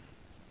room,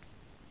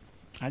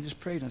 I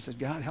just prayed and I said,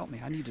 "God, help me.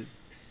 I need to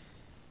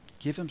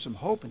give him some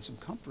hope and some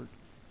comfort."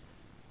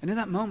 And in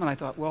that moment, I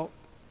thought, well,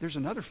 there's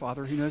another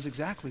father who knows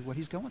exactly what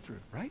he's going through,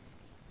 right?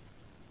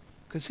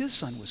 Because his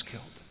son was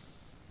killed.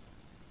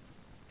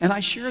 And I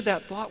shared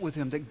that thought with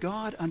him, that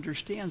God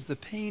understands the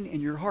pain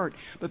in your heart.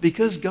 But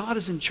because God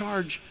is in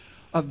charge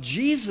of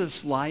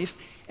Jesus' life,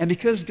 and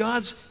because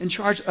God's in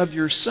charge of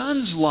your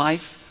son's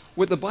life,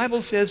 what the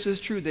Bible says is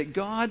true, that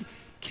God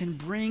can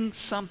bring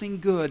something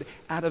good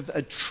out of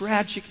a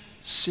tragic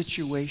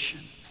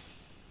situation.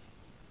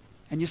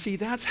 And you see,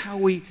 that's how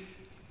we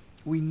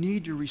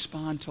need to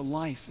respond to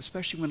life,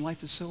 especially when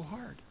life is so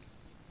hard.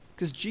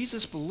 Because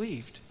Jesus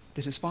believed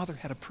that his Father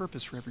had a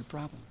purpose for every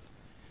problem.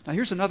 Now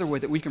here's another way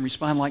that we can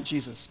respond like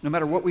Jesus, no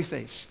matter what we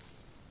face.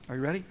 Are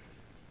you ready?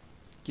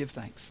 Give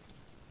thanks.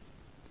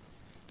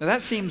 Now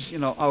that seems,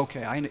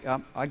 okay,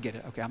 I get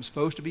it. Okay, I'm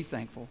supposed to be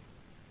thankful.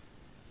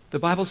 The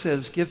Bible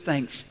says, "Give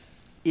thanks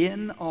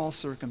in all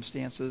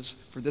circumstances,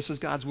 for this is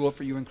God's will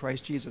for you in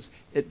Christ Jesus."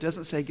 It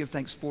doesn't say give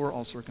thanks for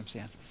all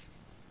circumstances.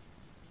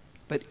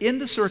 But in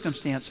the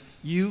circumstance,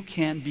 you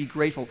can be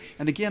grateful.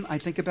 And again, I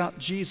think about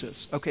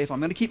Jesus. Okay, if I'm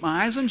going to keep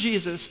my eyes on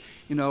Jesus,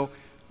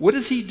 what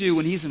does he do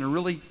when he's in a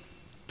really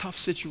tough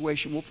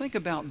situation? Well, think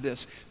about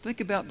this. Think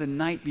about the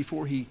night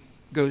before he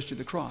goes to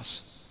the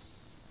cross.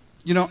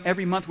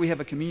 Every month we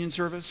have a communion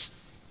service,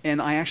 and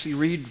I actually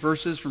read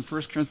verses from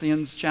 1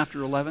 Corinthians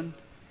chapter 11.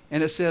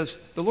 And it says,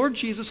 "The Lord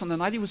Jesus, on the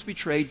night he was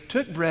betrayed,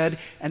 took bread,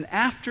 and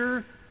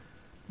after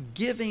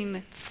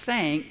giving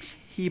thanks,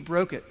 he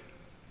broke it."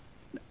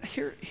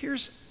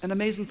 Here's an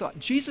amazing thought.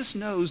 Jesus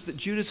knows that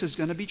Judas is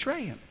going to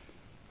betray him.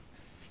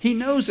 He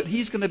knows that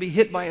he's going to be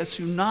hit by a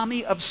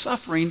tsunami of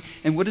suffering,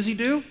 and what does he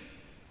do?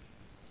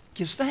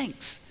 Gives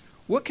thanks.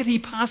 What could he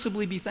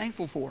possibly be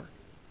thankful for?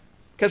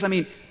 Because,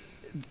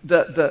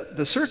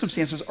 the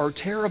circumstances are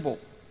terrible.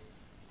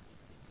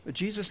 But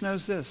Jesus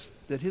knows this,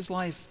 that his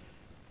life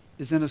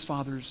is in his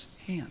Father's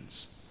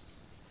hands.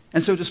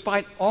 And so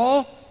despite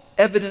all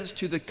evidence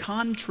to the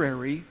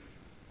contrary,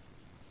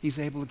 he's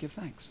able to give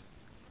thanks.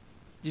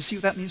 Do you see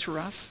what that means for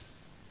us?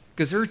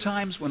 Because there are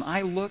times when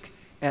I look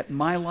at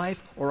my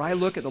life, or I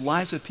look at the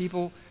lives of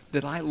people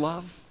that I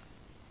love,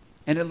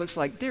 and it looks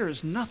like there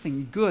is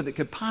nothing good that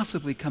could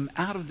possibly come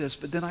out of this.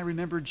 But then I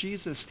remember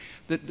Jesus,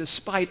 that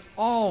despite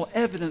all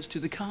evidence to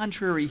the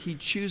contrary, he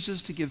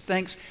chooses to give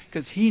thanks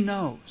because he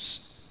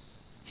knows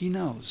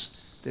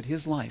that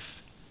his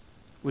life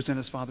was in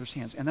his Father's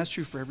hands. And that's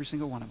true for every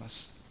single one of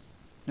us.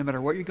 No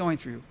matter what you're going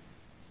through,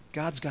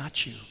 God's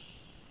got you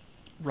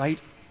right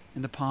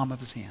in the palm of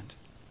his hand.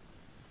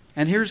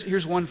 And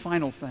here's one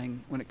final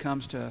thing when it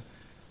comes to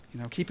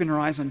keeping our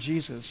eyes on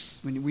Jesus.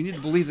 We need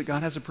to believe that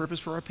God has a purpose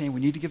for our pain. We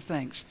need to give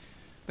thanks.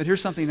 But here's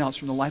something else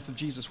from the life of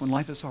Jesus when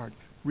life is hard.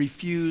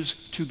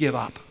 Refuse to give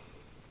up.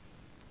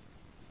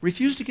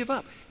 Refuse to give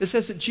up. It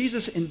says that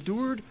Jesus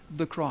endured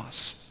the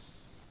cross.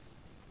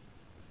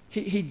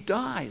 He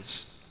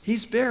dies.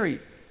 He's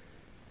buried.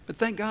 But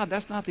thank God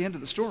that's not the end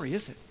of the story,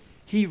 is it?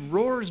 He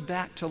roars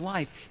back to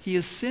life. He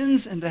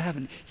ascends into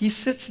heaven. He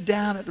sits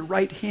down at the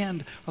right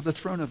hand of the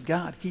throne of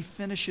God. He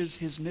finishes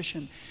his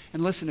mission.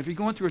 And listen, if you're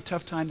going through a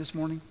tough time this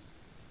morning,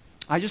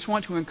 I just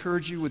want to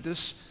encourage you with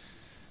this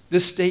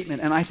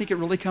statement, and I think it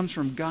really comes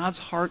from God's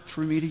heart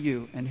through me to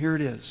you, and here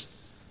it is.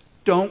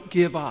 Don't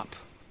give up.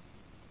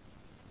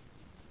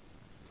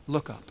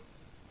 Look up.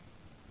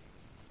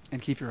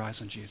 And keep your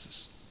eyes on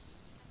Jesus.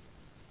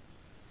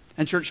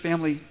 And church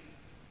family,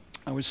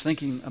 I was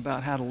thinking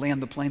about how to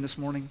land the plane this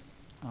morning,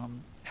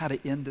 how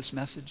to end this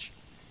message.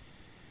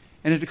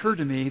 And it occurred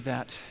to me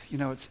that,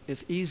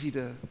 it's easy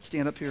to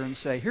stand up here and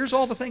say, here's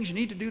all the things you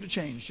need to do to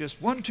change.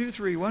 Just 1, 2,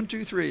 3, 1,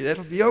 2, 3.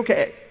 That'll be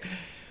okay.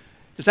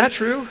 Is that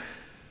true?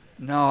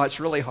 No, it's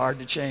really hard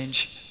to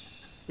change.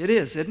 It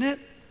is, isn't it?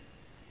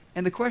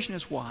 And the question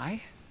is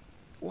why?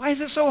 Why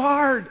is it so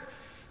hard?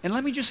 And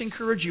let me just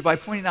encourage you by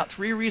pointing out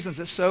 3 reasons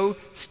it's so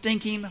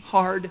stinking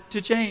hard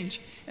to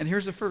change. And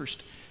here's the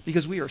first.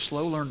 Because we are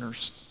slow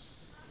learners.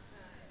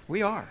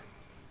 We are.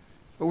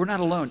 But we're not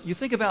alone. You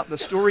think about the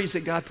stories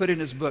that God put in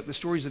his book, the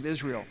stories of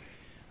Israel.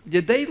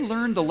 Did they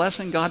learn the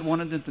lesson God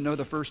wanted them to know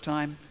the first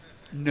time?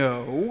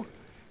 No.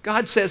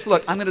 God says,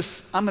 look, I'm going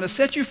to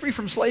set you free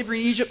from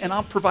slavery in Egypt, and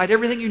I'll provide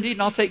everything you need,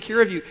 and I'll take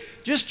care of you.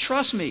 Just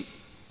trust me.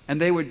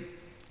 And they would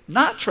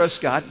not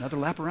trust God. Another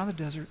lap around the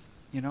desert,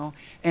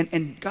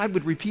 And God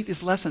would repeat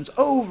these lessons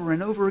over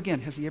and over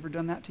again. Has he ever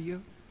done that to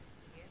you?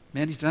 Yes.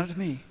 Man, he's done it to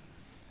me.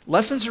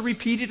 Lessons are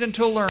repeated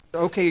until learned.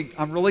 Okay,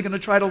 I'm really going to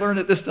try to learn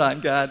it this time,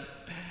 God.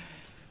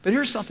 But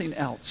here's something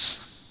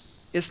else.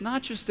 It's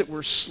not just that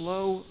we're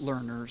slow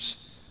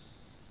learners.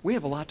 We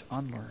have a lot to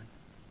unlearn.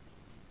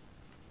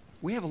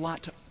 We have a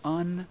lot to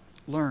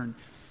unlearn.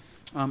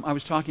 I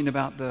was talking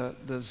about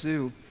the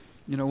zoo.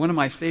 One of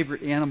my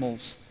favorite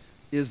animals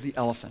is the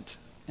elephant.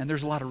 And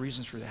there's a lot of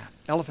reasons for that.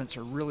 Elephants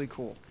are really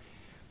cool.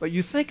 But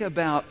you think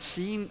about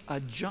seeing a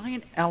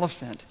giant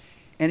elephant,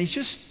 and he's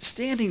just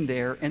standing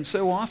there, and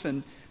so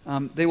often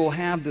they will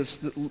have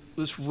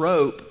this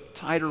rope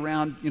tied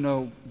around,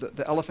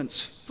 the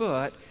elephant's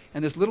foot,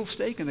 and this little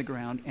stake in the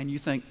ground, and you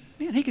think,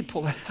 man, he could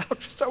pull that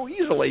out so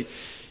easily.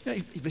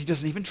 He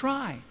doesn't even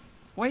try.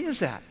 Why is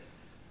that?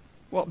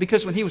 Well,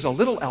 because when he was a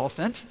little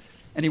elephant,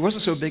 and he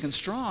wasn't so big and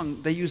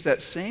strong, they used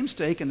that same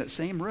stake and that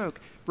same rope,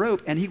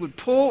 and he would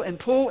pull and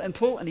pull and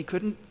pull, and he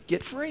couldn't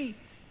get free.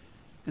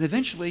 And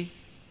eventually,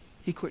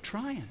 he quit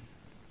trying.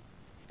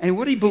 And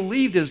what he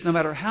believed is, no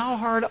matter how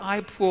hard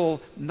I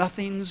pull,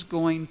 nothing's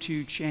going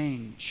to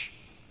change.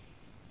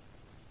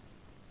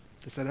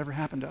 Does that ever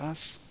happen to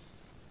us?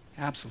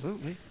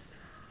 Absolutely.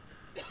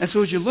 And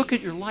so as you look at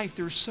your life,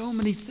 there are so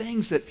many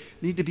things that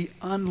need to be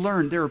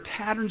unlearned. There are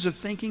patterns of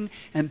thinking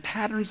and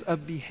patterns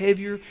of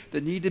behavior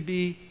that need to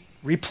be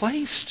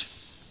replaced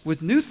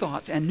with new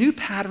thoughts and new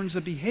patterns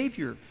of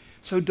behavior.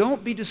 So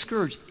don't be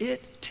discouraged.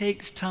 It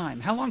takes time.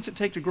 How long does it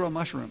take to grow a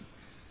mushroom?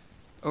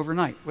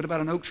 Overnight. What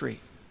about an oak tree?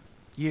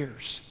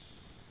 Years.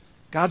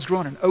 God's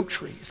growing an oak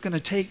tree. It's going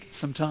to take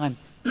some time.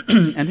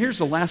 And here's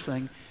the last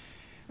thing,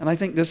 and I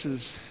think this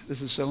is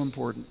so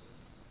important.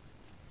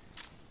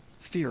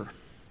 Fear.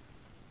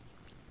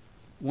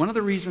 One of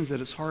the reasons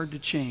that it's hard to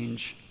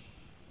change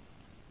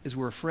is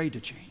we're afraid to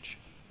change.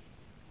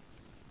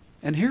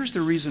 And here's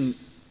the reason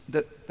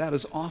that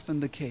is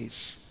often the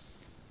case.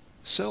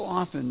 So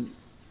often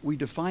we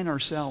define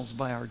ourselves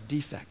by our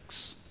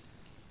defects.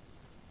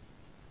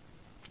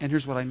 And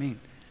here's what I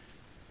mean.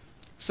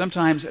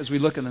 Sometimes as we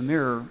look in the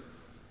mirror,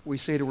 we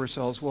say to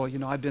ourselves, well,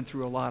 I've been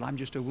through a lot. I'm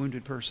just a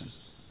wounded person.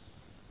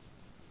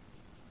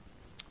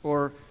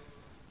 Or,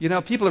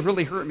 people have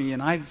really hurt me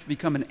and I've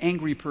become an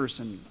angry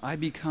person. I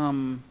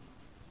become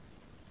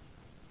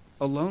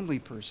a lonely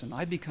person.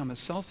 I become a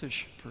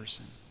selfish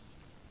person.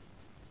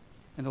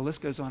 And the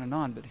list goes on and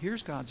on. But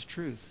here's God's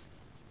truth.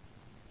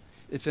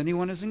 If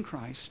anyone is in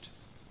Christ,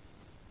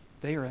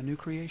 they are a new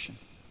creation.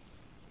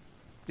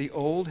 The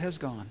old has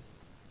gone.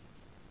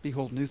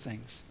 Behold, new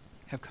things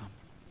have come.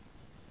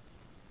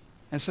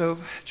 And so,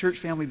 church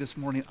family, this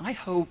morning, I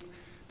hope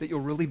that you'll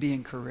really be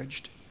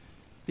encouraged,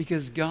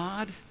 because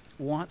God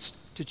wants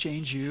to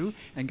change you,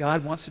 and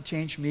God wants to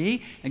change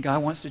me, and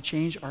God wants to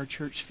change our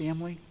church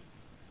family.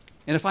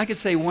 And if I could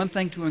say one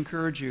thing to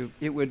encourage you,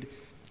 it would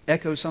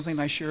echo something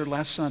I shared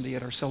last Sunday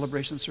at our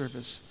celebration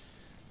service,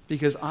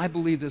 because I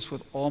believe this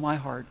with all my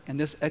heart, and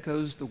this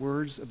echoes the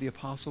words of the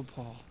Apostle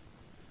Paul.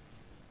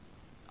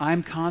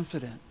 I'm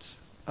confident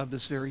of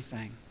this very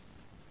thing,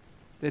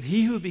 that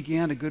he who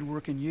began a good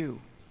work in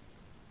you,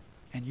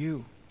 and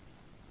you,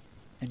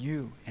 and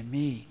you, and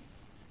me,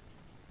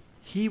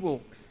 he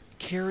will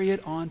carry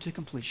it on to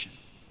completion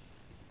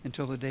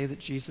until the day that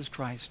Jesus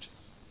Christ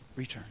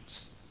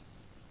returns.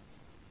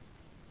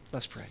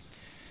 Let's pray.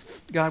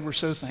 God, we're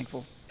so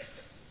thankful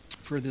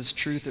for this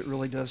truth that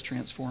really does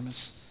transform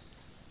us.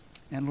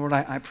 And Lord,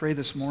 I pray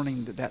this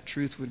morning that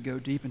truth would go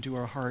deep into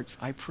our hearts.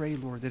 I pray,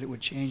 Lord, that it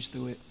would change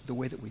the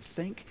way that we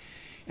think,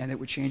 and it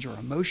would change our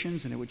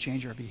emotions, and it would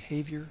change our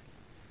behavior.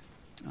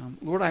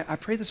 Lord, I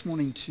pray this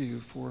morning,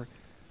 too, for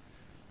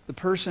the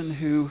person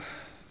who,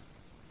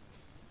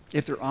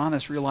 if they're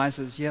honest,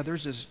 realizes, yeah,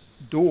 there's this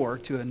door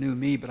to a new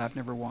me, but I've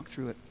never walked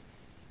through it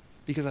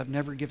because I've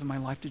never given my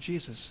life to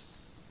Jesus.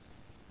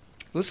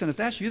 Listen, if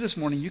that's you this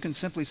morning, you can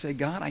simply say,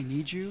 God, I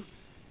need you.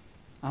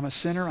 I'm a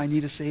sinner. I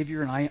need a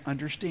Savior, and I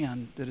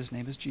understand that his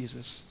name is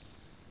Jesus,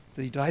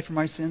 that he died for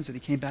my sins, that he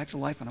came back to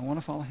life, and I want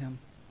to follow him.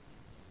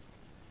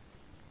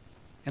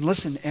 And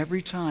listen,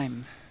 every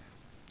time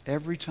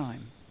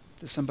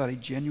that somebody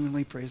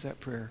genuinely prays that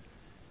prayer,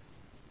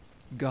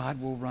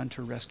 God will run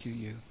to rescue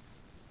you.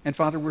 And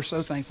Father, we're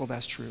so thankful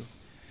that's true.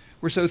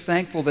 We're so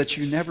thankful that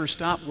you never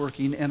stop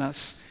working in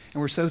us,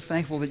 and we're so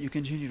thankful that you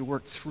continue to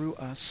work through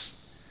us.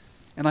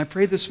 And I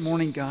pray this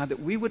morning, God,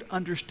 that we would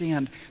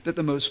understand that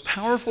the most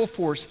powerful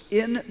force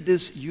in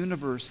this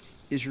universe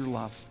is your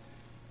love.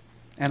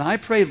 And I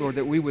pray, Lord,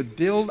 that we would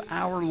build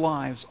our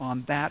lives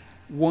on that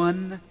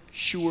one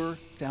sure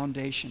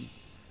foundation,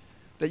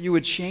 that you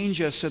would change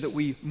us so that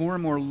we more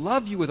and more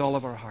love you with all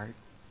of our heart,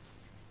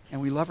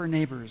 and we love our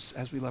neighbors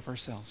as we love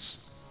ourselves.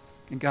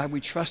 And God,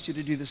 we trust you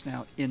to do this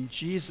now. In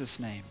Jesus'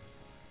 name,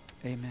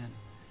 amen.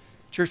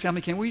 Church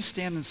family, can we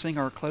stand and sing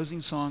our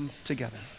closing song together?